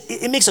reason is,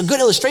 it makes a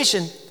good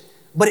illustration,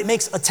 but it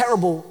makes a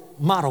terrible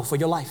model for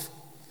your life.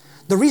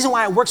 The reason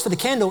why it works for the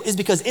candle is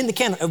because in the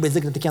candle, everybody's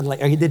looking at the candle like,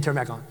 oh, he did turn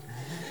back on.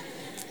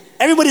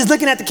 Everybody's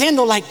looking at the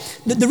candle like,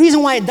 the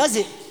reason why it does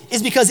it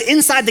is because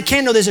inside the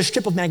candle, there's a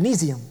strip of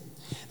magnesium.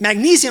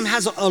 Magnesium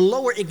has a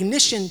lower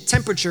ignition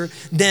temperature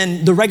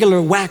than the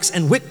regular wax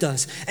and wick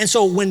does. And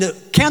so when the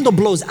candle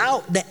blows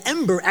out, the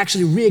ember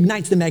actually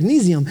reignites the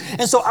magnesium.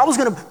 And so I was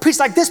gonna preach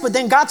like this, but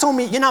then God told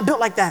me, you're not built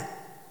like that.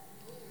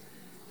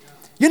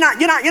 You're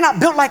not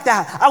built like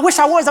that. I wish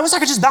I was. I wish I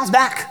could just bounce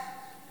back.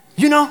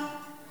 You know,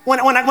 when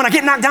I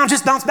get knocked down,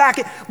 just bounce back.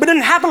 But it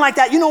didn't happen like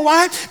that. You know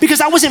why?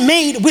 Because I wasn't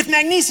made with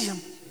magnesium.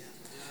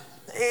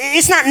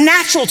 It's not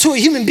natural to a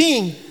human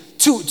being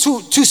to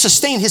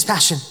sustain his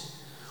passion.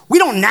 We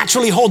don't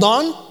naturally hold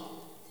on.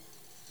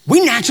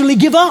 We naturally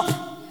give up.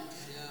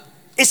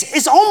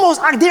 It's almost,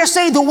 I dare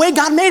say, the way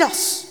God made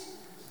us.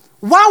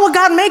 Why would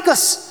God make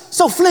us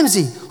so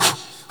flimsy?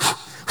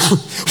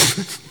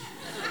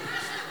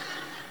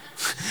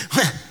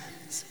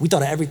 We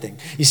thought of everything.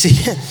 You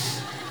see,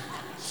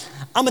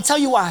 I'm gonna tell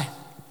you why.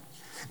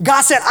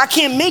 God said, I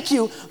can't make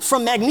you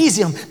from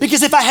magnesium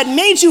because if I had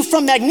made you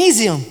from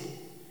magnesium,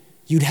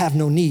 you'd have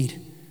no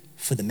need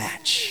for the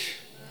match.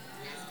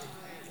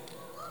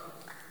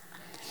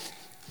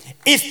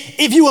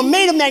 If you were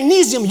made of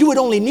magnesium, you would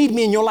only need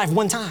me in your life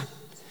one time.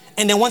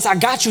 And then once I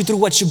got you through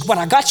what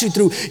I got you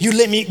through, you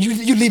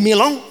leave me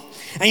alone.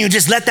 And you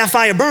just let that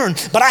fire burn.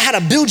 But I had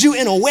to build you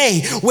in a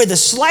way where the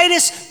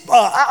slightest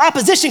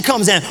opposition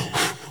comes in.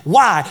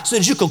 Why? So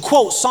that you could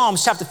quote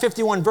Psalms chapter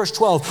 51, verse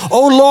 12.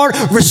 Oh Lord,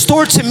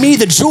 restore to me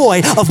the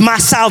joy of my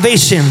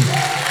salvation.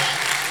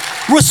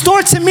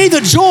 Restore to me the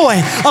joy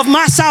of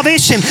my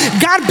salvation.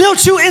 God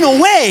built you in a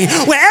way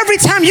where every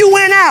time you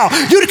went out,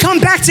 you'd come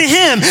back to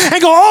him and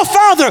go, oh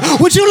Father,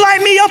 would you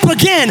light me up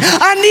again?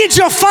 I need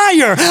your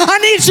fire. I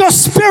need your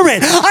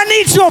spirit. I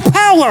need your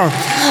power.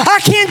 I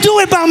can't do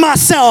it by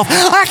myself.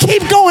 I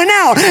keep going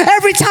out.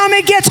 Every time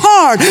it gets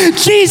hard,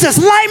 Jesus,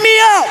 light me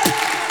up.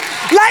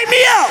 Light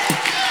me up.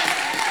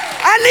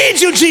 I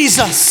need you,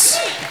 Jesus.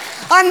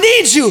 I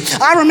need you.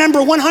 I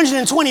remember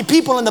 120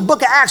 people in the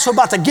book of Acts were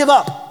about to give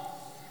up,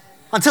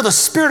 until the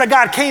Spirit of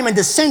God came and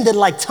descended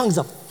like tongues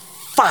of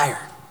fire.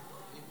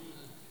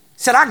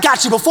 Said, I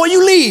got you before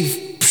you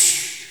leave.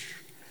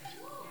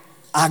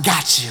 I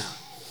got you.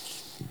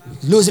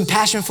 Losing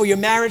passion for your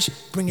marriage,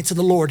 bring it to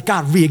the Lord.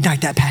 God,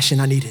 reignite that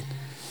passion. I need it.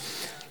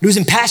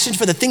 Losing passion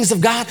for the things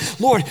of God,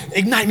 Lord,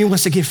 ignite me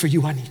once again for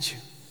you. I need you.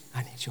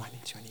 I need you. I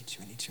need you. I need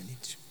you. I need you. I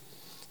need you.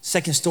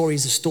 Second story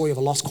is the story of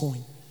a lost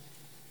coin.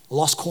 A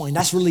lost coin.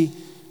 That's really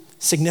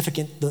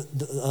significant,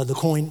 the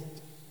coin.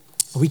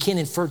 We can't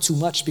infer too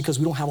much because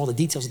we don't have all the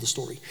details of the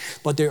story.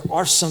 But there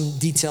are some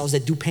details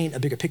that do paint a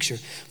bigger picture.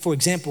 For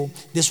example,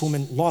 this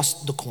woman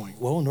lost the coin.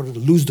 Well, in order to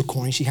lose the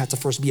coin, she had to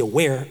first be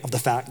aware of the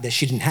fact that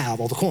she didn't have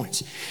all the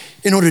coins.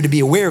 In order to be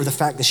aware of the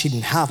fact that she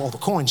didn't have all the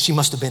coins, she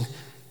must have been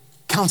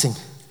counting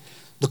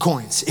the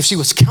coins. If she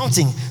was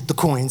counting the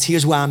coins,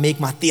 here's where I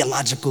make my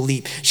theological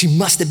leap. She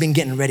must have been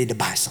getting ready to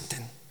buy something.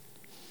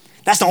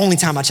 That's the only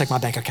time I check my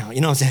bank account.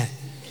 You know what I'm saying?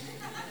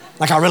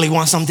 Like I really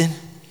want something.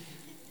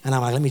 And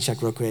I'm like, let me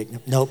check real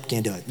quick. Nope,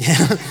 can't do it.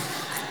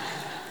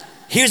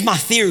 Here's my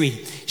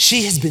theory.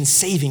 She has been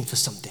saving for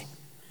something.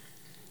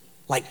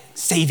 Like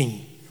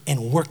saving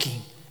and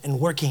working and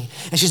working.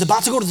 And she's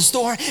about to go to the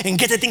store and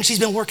get the thing she's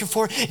been working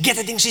for, get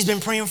the thing she's been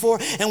praying for.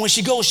 And when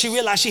she goes, she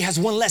realized she has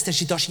one less than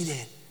she thought she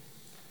did.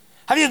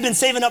 Have you ever been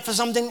saving up for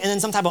something and then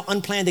some type of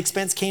unplanned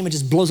expense came and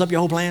just blows up your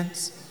whole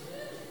plans?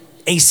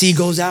 AC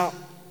goes out.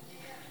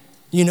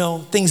 You know,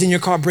 things in your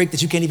car break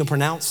that you can't even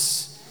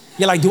pronounce.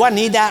 You're like, do I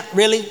need that,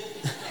 really?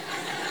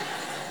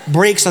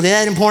 Brakes, are they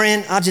that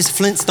important? I'll just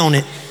Flintstone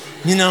it,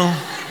 you know?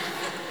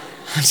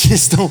 I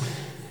just don't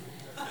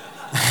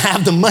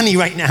have the money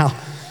right now.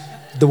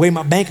 The way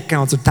my bank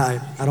accounts are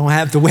tied, I don't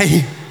have the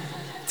way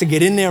to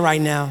get in there right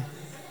now.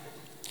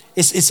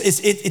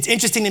 It's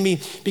interesting to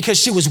me because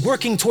she was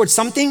working towards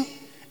something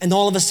and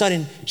all of a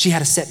sudden she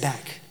had a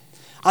setback.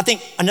 I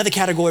think another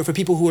category for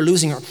people who are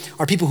losing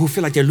are people who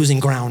feel like they're losing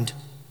ground.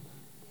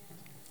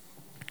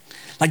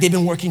 Like they've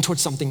been working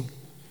towards something.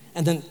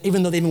 And then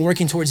even though they've been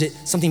working towards it,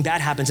 something bad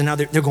happens and now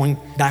they're going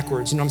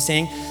backwards. You know what I'm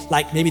saying?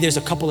 Like maybe there's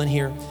a couple in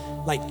here,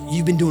 like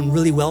you've been doing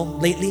really well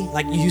lately.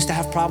 Like you used to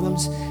have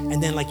problems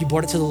and then like you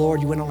brought it to the Lord.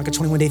 You went on like a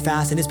 21-day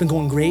fast and it's been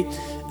going great.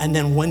 And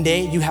then one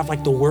day you have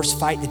like the worst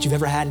fight that you've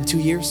ever had in 2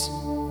 years.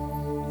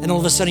 And all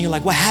of a sudden you're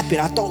like, what happened?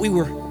 I thought we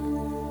were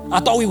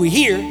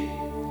here.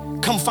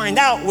 Come find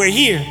out we're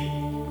here.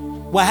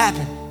 What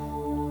happened?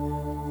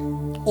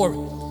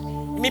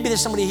 Or maybe there's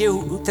somebody here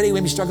who today may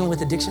be struggling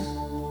with addiction.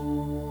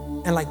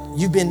 And like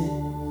you've been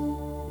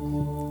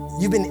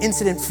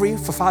incident free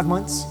for 5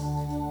 months,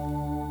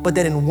 but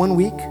then in 1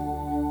 week,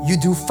 you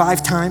do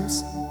 5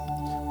 times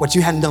what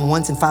you hadn't done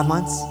once in 5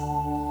 months.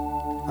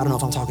 I don't know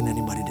if I'm talking to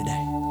anybody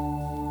today.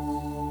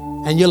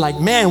 And you're like,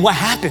 man, what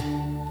happened?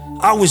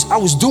 I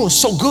was doing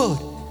so good.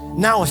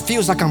 Now it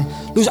feels like I'm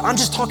losing. I'm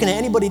just talking to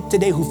anybody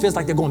today who feels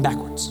like they're going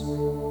backwards.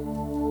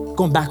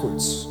 Going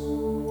backwards.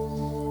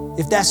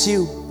 If that's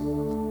you,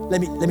 let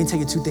me tell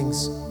you 2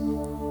 things.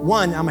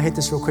 One, I'm gonna hit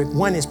this real quick.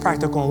 One is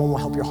practical and one will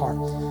help your heart.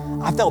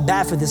 I felt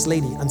bad for this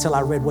lady until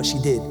I read what she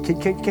did.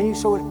 Can you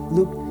show it,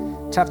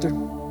 Luke chapter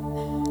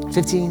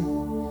 15?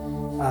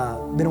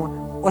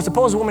 Or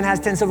suppose a woman has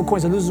 10 silver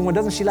coins and loses one,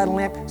 doesn't she light a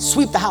lamp?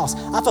 Sweep the house.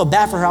 I felt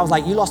bad for her. I was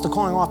like, you lost a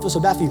coin, oh, I feel so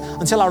bad for you.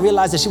 Until I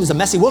realized that she was a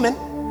messy woman.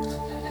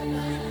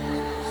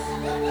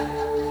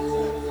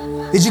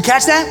 Did you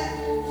catch that?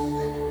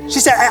 She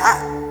said,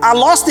 I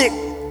lost it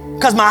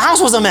because my house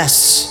was a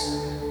mess.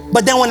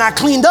 But then when I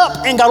cleaned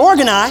up and got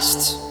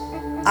organized,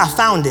 I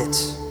found it.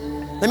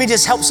 Let me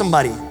just help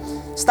somebody.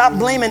 Stop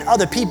blaming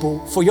other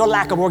people for your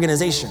lack of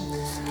organization.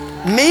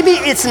 Maybe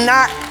it's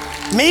not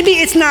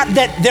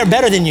that they're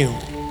better than you.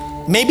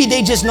 Maybe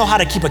they just know how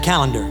to keep a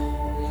calendar.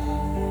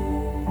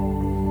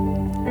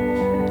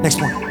 Next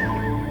point.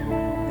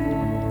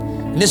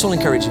 And this will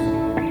encourage you.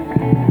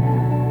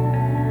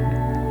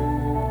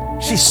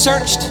 She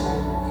searched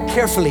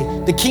carefully.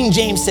 The King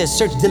James says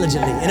search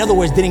diligently. In other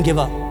words, didn't give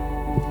up.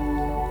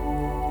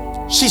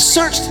 She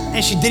searched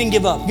and she didn't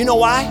give up. You know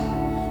why?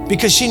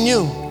 Because she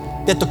knew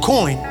that the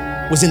coin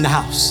was in the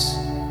house.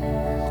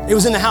 It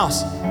was in the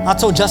house. I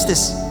told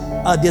Justice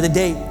the other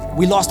day,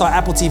 we lost our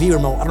Apple TV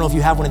remote. I don't know if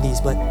you have one of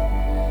these, but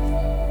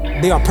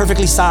they are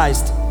perfectly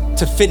sized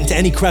to fit into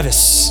any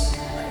crevice.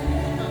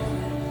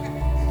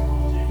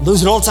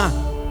 Lose it all the time.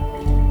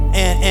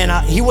 And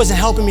he wasn't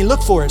helping me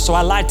look for it, so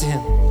I lied to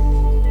him.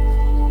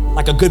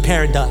 Like a good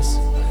parent does.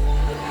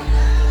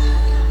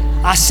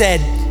 I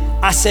said,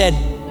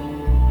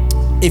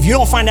 if you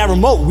don't find that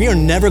remote, we are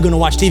never gonna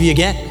watch TV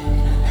again.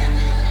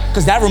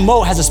 Because that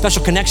remote has a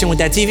special connection with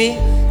that TV,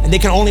 and they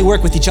can only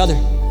work with each other.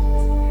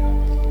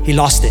 He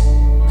lost it.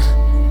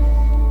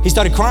 He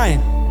started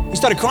crying.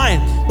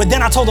 But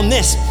then I told him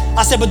this.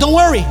 I said, but don't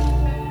worry.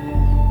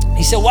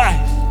 He said, why?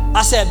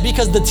 I said,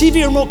 because the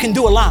TV remote can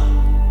do a lot.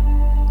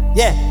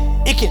 Yeah,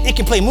 it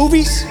can play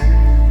movies.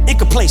 It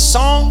can play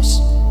songs.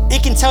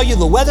 It can tell you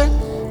the weather.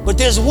 But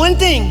there's one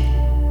thing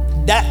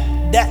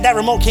that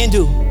remote can't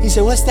do. He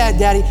said, what's that,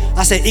 Daddy?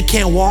 I said, it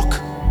can't walk.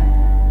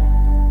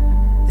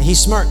 And he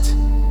smirked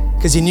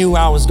because he knew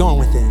where I was going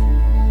with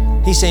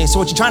it. He's saying, so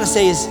what you're trying to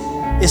say is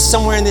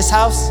somewhere in this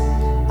house?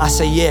 I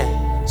said,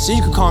 yeah, so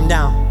you can calm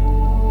down.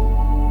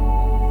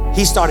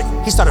 He started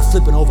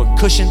flipping over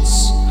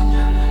cushions.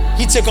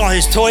 He took all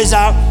his toys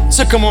out,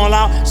 took them all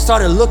out,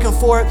 started looking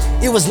for it.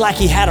 It was like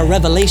he had a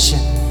revelation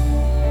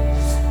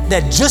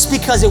that just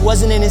because it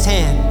wasn't in his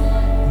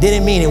hand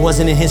didn't mean it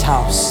wasn't in his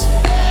house.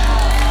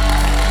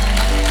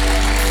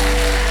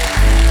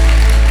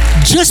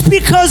 Just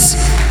because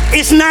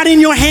it's not in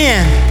your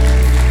hand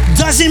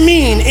doesn't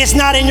mean it's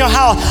not in your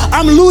house.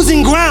 I'm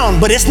losing ground,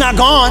 but it's not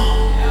gone.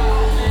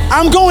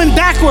 I'm going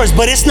backwards,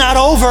 but it's not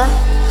over.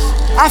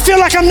 I feel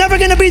like I'm never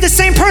gonna be the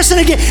same person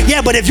again.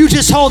 Yeah, but if you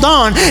just hold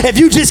on, if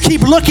you just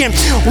keep looking,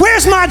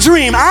 where's my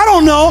dream? I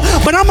don't know,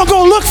 but I'm gonna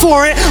go look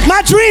for it.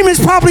 My dream is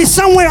probably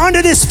somewhere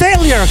under this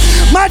failure.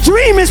 My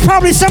dream is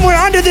probably somewhere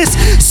under this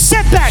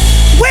setback.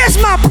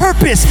 Where's my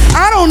purpose?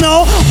 I don't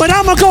know, but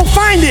I'm gonna go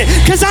find it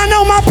because I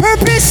know my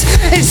purpose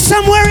is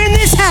somewhere in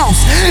this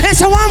house. And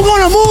so I'm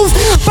gonna move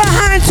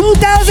behind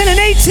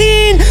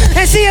 2018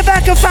 and see if I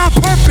can find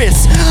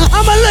purpose.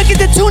 I'm gonna look at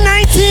the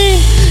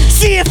 219,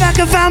 see if I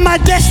can find my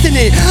destiny.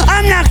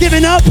 I'm not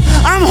giving up.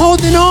 I'm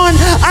holding on.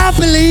 I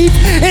believe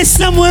it's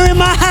somewhere in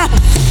my house.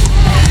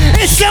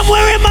 It's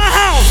somewhere in my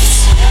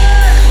house.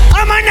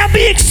 I might not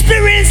be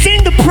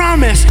experiencing the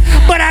promise,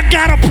 but I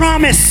got a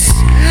promise.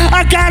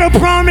 I got a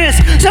promise.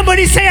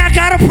 Somebody say, I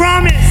got a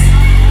promise.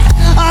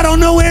 I don't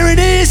know where it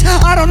is.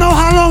 I don't know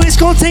how long it's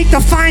going to take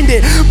to find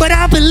it, but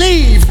I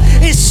believe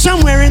it's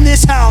somewhere in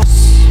this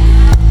house.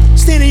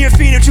 Stand on your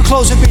feet if you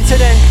close with me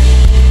today.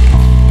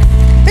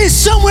 It's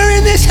somewhere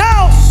in this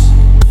house.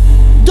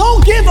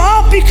 Don't give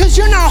up because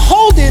you're not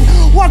holding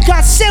what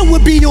God said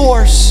would be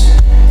yours.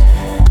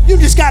 You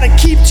just got to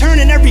keep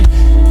turning every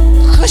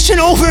cushion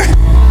over.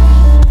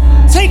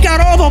 Take out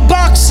all the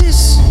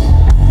boxes.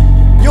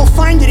 You'll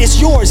find it.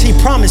 It's yours. He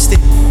promised it.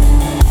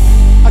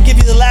 I'll give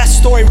you the last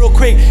story real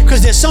quick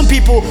because there's some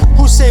people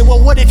who say,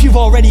 well, what if you've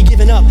already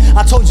given up?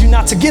 I told you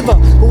not to give up,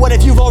 but what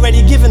if you've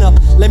already given up?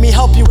 Let me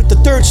help you with the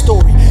third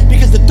story,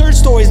 because the third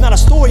story is not a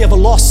story of a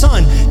lost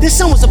son. This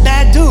son was a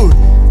bad dude,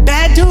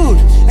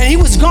 and he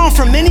was gone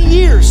for many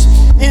years.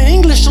 In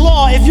English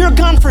law, if you're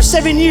gone for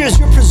 7 years,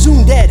 you're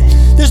presumed dead.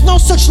 There's no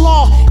such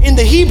law in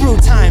the Hebrew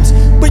times,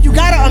 but you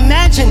gotta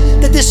imagine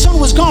that this son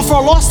was gone for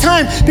a lost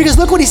time, because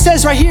look what he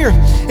says right here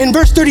in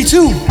verse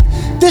 32.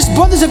 This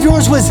brothers of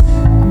yours was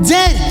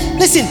dead.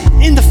 Listen,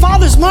 in the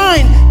Father's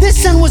mind,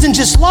 this son wasn't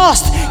just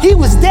lost, he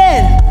was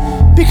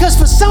dead. Because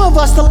for some of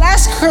us, the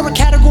last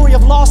category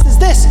of lost is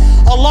this,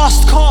 a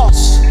lost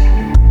cause.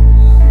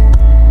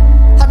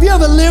 Have you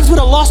ever lived with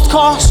a lost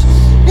cause?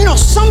 You know,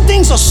 some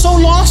things are so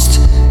lost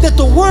that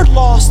the word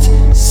lost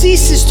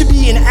ceases to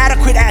be an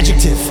adequate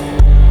adjective.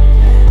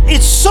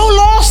 It's so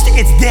lost,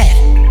 it's dead.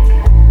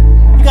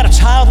 You got a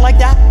child like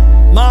that?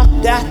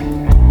 Mom, dad?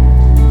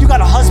 You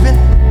got a husband,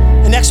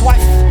 an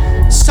ex-wife,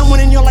 someone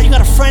in your life, you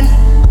got a friend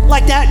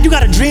like that? You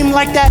got a dream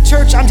like that,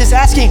 church? I'm just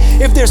asking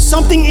if there's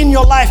something in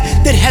your life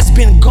that has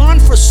been gone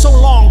for so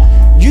long,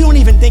 you don't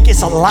even think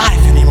it's alive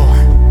anymore.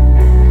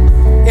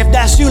 If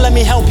that's you, let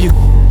me help you.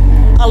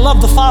 I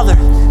love the Father,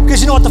 because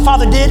you know what the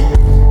Father did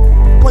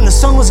when the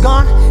Son was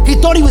gone? He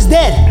thought he was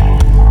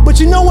dead. But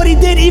you know what he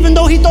did even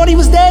though he thought he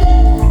was dead?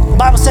 The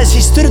Bible says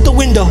he stood at the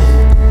window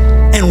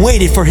and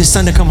waited for his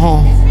son to come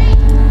home.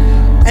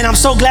 And I'm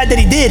so glad that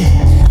he did,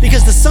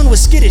 because the son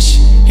was skittish.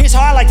 Here's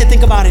how I like to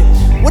think about it.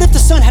 What if the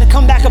son had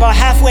come back about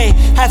halfway,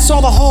 had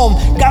saw the home,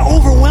 got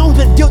overwhelmed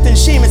with guilt and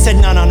shame and said,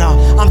 no,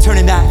 I'm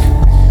turning back.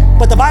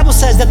 But the Bible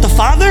says that the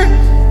father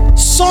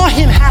saw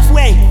him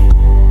halfway,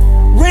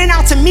 ran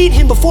out to meet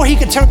him before he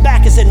could turn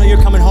back and said, no,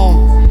 you're coming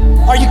home.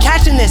 Are you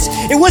catching this?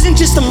 It wasn't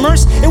just the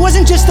mercy, it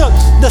wasn't just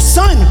the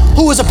son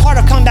who was a part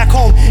of coming back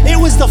home. It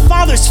was the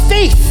father's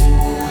faith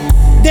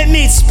that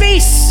made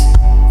space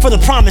for the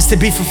promise to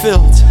be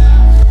fulfilled.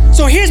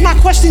 So here's my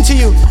question to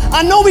you.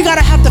 I know we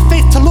gotta have the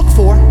faith to look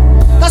for.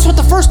 That's what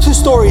the first two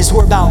stories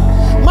were about.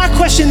 My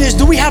question is,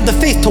 do we have the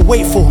faith to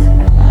wait for?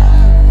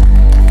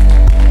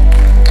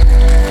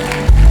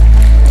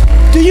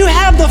 Do you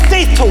have the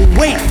faith to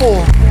wait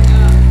for?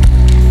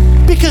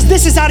 Because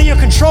this is out of your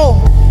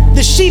control.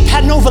 The sheep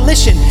had no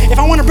volition. If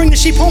I want to bring the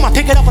sheep home, I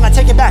pick it up and I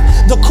take it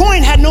back. The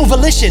coin had no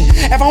volition.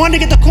 If I wanted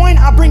to get the coin,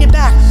 I'll bring it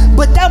back.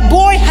 But that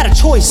boy had a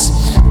choice.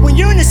 When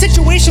you're in a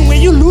situation where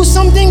you lose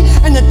something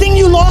and the thing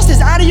you lost is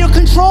out of your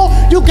control,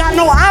 you got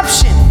no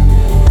option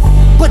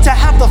but to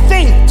have the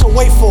faith to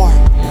wait for.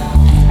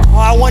 Oh,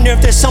 I wonder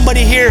if there's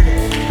somebody here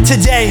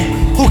today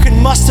who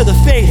can muster the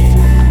faith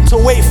to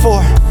wait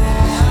for.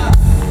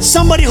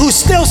 Somebody who's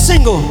still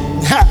single.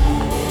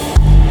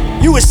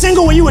 You were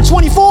single when you were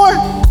 24.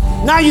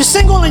 Now you're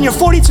single and you're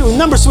 42.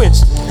 Number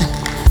switched.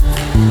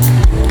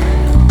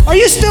 Are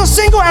you still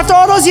single after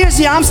all those years?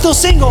 Yeah, I'm still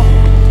single,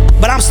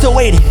 but I'm still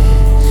waiting.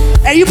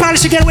 Hey, you probably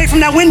should get away from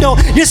that window.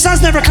 Your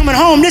son's never coming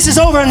home. This is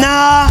over.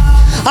 Nah,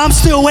 I'm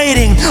still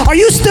waiting. Are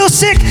you still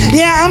sick?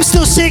 Yeah, I'm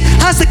still sick.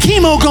 How's the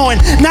chemo going?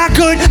 Not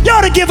good. You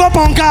ought to give up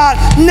on God.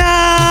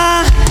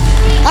 Nah,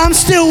 I'm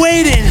still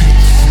waiting.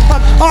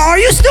 Are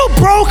you still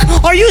broke?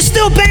 Are you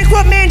still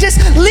bankrupt? Man, just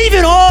leave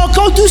it all.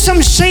 Go do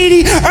something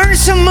shady. Earn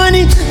some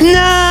money.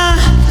 Nah,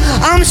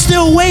 I'm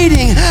still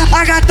waiting.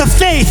 I got the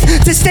faith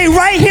to stay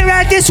right here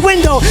at this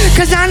window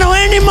because I know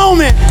any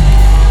moment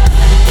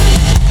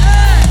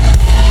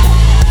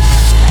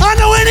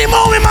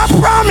my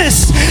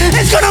promise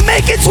is gonna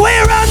make its way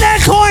around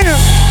that corner.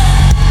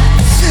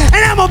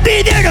 And I'm gonna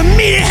be there to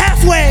meet it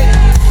halfway.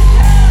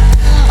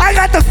 I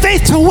got the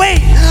faith to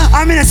wait.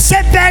 I'm in a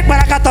setback,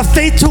 but I got the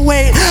faith to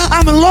wait.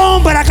 I'm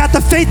alone, but I got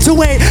the faith to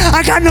wait.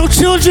 I got no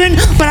children,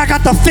 but I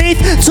got the faith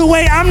to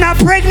wait. I'm not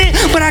pregnant,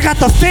 but I got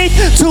the faith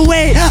to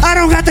wait. I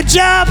don't got the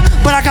job,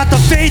 but I got the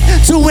faith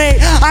to wait.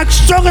 I'm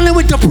struggling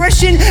with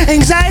depression,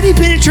 anxiety,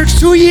 been in church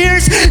 2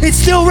 years. It's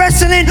still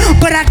wrestling,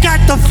 but I got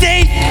the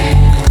faith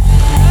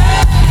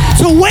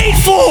to wait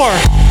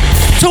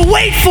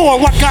for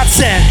what God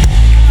said.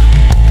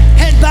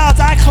 Head bowed,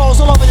 eye closed,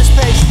 all over this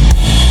place.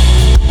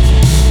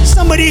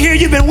 Somebody here,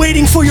 you've been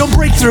waiting for your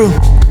breakthrough.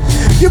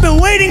 You've been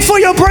waiting for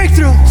your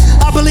breakthrough.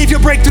 I believe your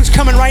breakthrough's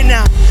coming right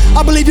now.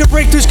 I believe your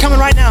breakthrough's coming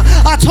right now.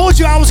 I told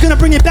you I was going to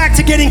bring it back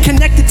to getting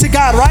connected to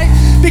God, right?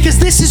 Because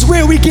this is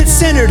where we get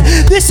centered.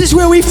 This is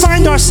where we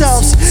find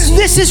ourselves.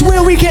 This is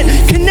where we get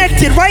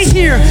connected, right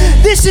here.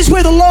 This is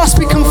where the lost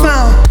become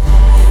found.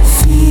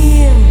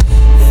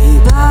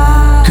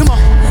 Come on.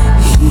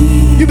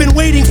 You've been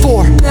waiting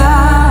for.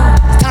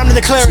 Time to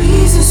declare it.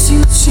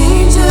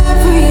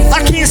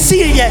 I can't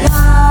see it yet,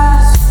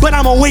 but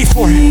I'm going to wait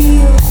for it.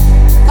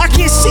 I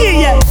can't see it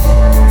yet,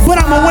 but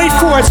I'm going to wait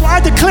for it. So I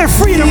declare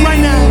freedom right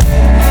now.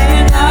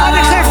 I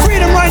declare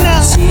freedom right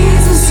now.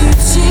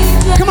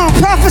 Come on,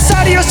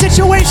 prophesy to your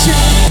situation.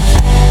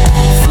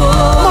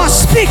 Come on,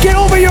 speak it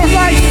over your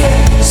life.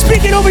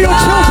 Speak it over your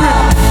children.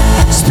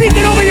 Speak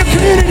it over your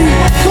community.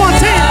 Come on,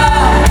 take it.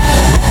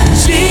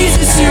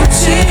 Jesus, you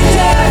changed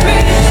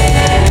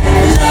everything.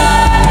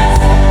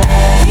 Love,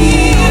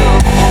 heal,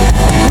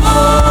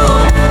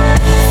 hold,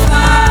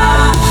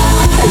 find,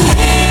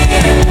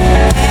 here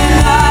and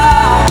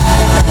now.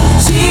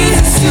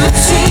 Jesus, you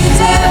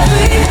changed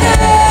everything.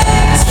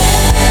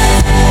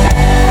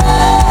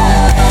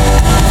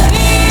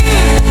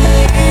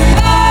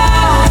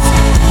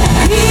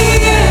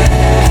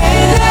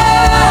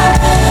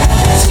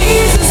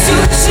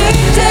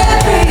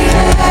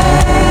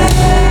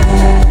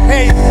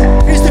 Hey,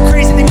 here's the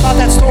crazy thing about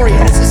that story.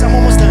 I'm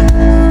almost done.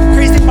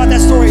 Crazy thing about that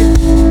story.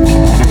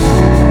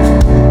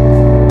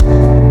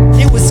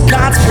 It was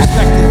God's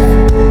perspective.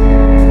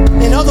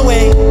 In other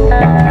way,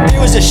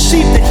 there was a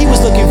sheep that he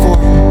was looking for,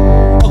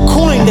 a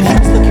coin that he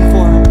was looking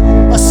for,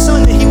 a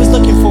son that he was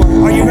looking for.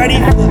 Are you ready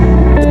for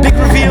the big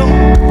reveal?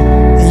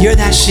 And you're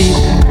that sheep,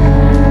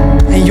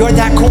 and you're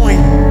that coin,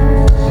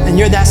 and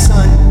you're that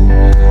son.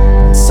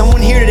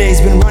 Someone here today has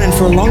been running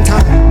for a long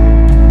time,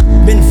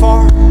 been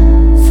far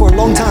for a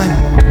long time.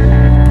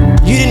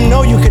 You didn't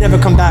know you could ever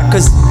come back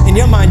because in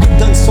your mind you've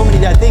done so many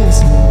bad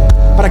things.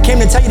 But I came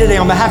to tell you today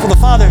on behalf of the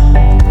Father,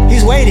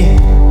 He's waiting.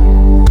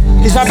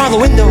 He's right by the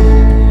window.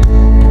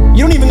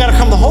 You don't even gotta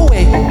come the whole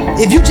way.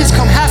 If you just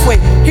come halfway,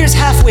 here's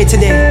halfway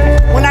today.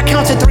 When I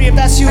count to 3, if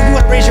that's you, you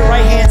wanna raise your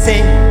right hand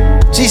saying,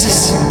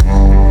 Jesus,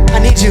 I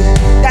need you.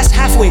 That's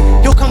halfway.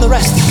 He'll come the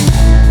rest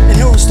and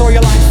He'll restore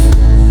your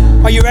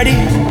life. Are you ready?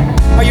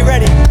 Are you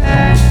ready?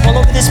 All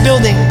over this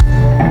building.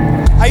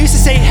 I used to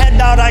say head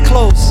bowed, eye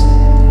closed.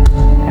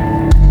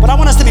 But I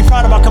want us to be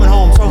proud about coming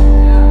home. So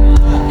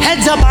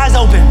heads up, eyes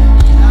open.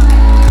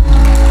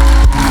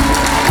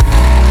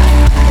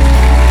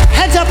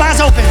 Heads up, eyes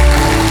open.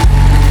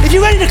 If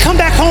you're ready to come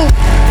back home,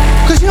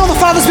 because you know the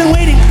Father's been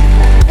waiting.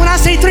 When I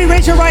say 3,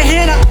 raise your right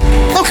hand.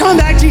 I'm coming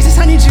back, Jesus,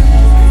 I need you.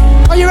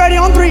 Are you ready?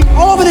 On 3,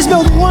 all over this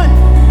building. 1,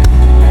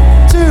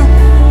 2,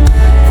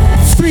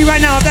 3 right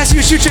now. If that's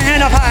you, shoot your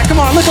hand up high. Come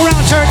on, look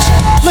around, church.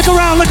 Look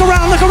around, look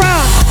around, look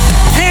around.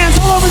 Hands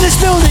all over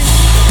this building.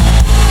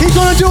 He's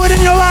gonna do it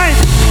in your life.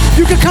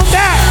 You can come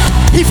back.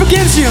 He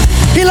forgives you.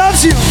 He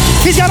loves you.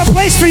 He's got a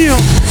place for you.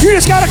 You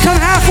just gotta come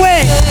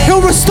halfway.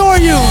 He'll restore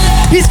you.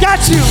 He's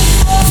got you.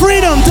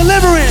 Freedom,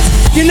 deliverance.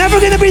 You're never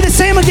gonna be the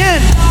same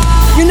again.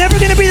 You're never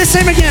gonna be the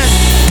same again.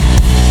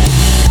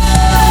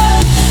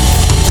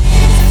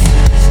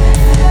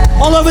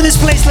 All over this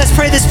place, let's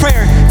pray this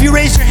prayer. If you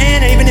raised your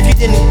hand, and even if you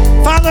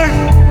didn't. Father,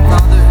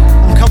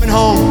 I'm coming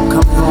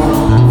home.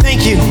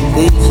 Thank you.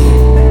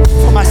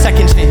 For my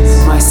second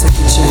chance.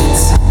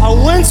 I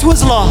once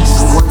was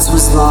lost.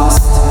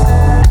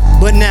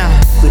 But now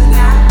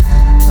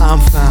I'm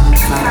found.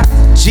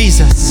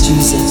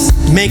 Jesus,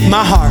 make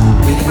my heart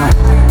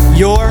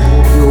your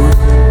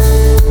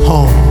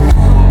home.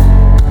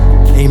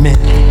 Amen.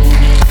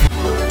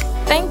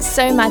 Thanks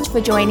so much for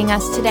joining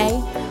us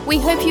today. We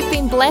hope you've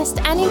been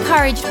blessed and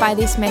encouraged by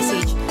this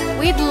message.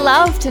 We'd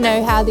love to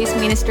know how this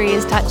ministry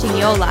is touching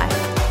your life.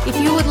 If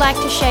you would like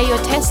to share your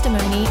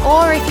testimony,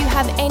 or if you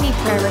have any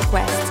prayer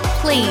requests,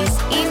 please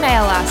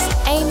email us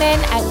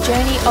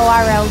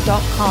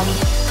amen@journeyorl.com,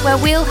 where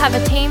we'll have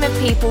a team of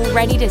people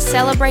ready to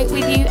celebrate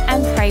with you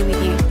and pray with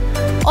you.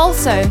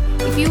 Also,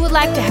 if you would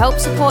like to help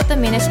support the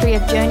ministry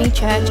of Journey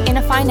Church in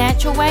a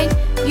financial way,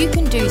 you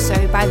can do so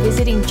by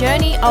visiting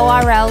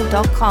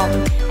journeyorl.com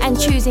and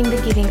choosing the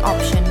giving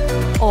option,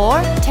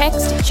 or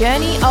text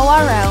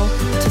JourneyORL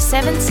to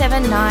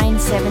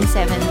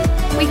 77977.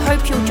 We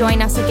hope you'll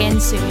join us again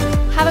soon.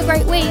 Have a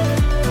great week.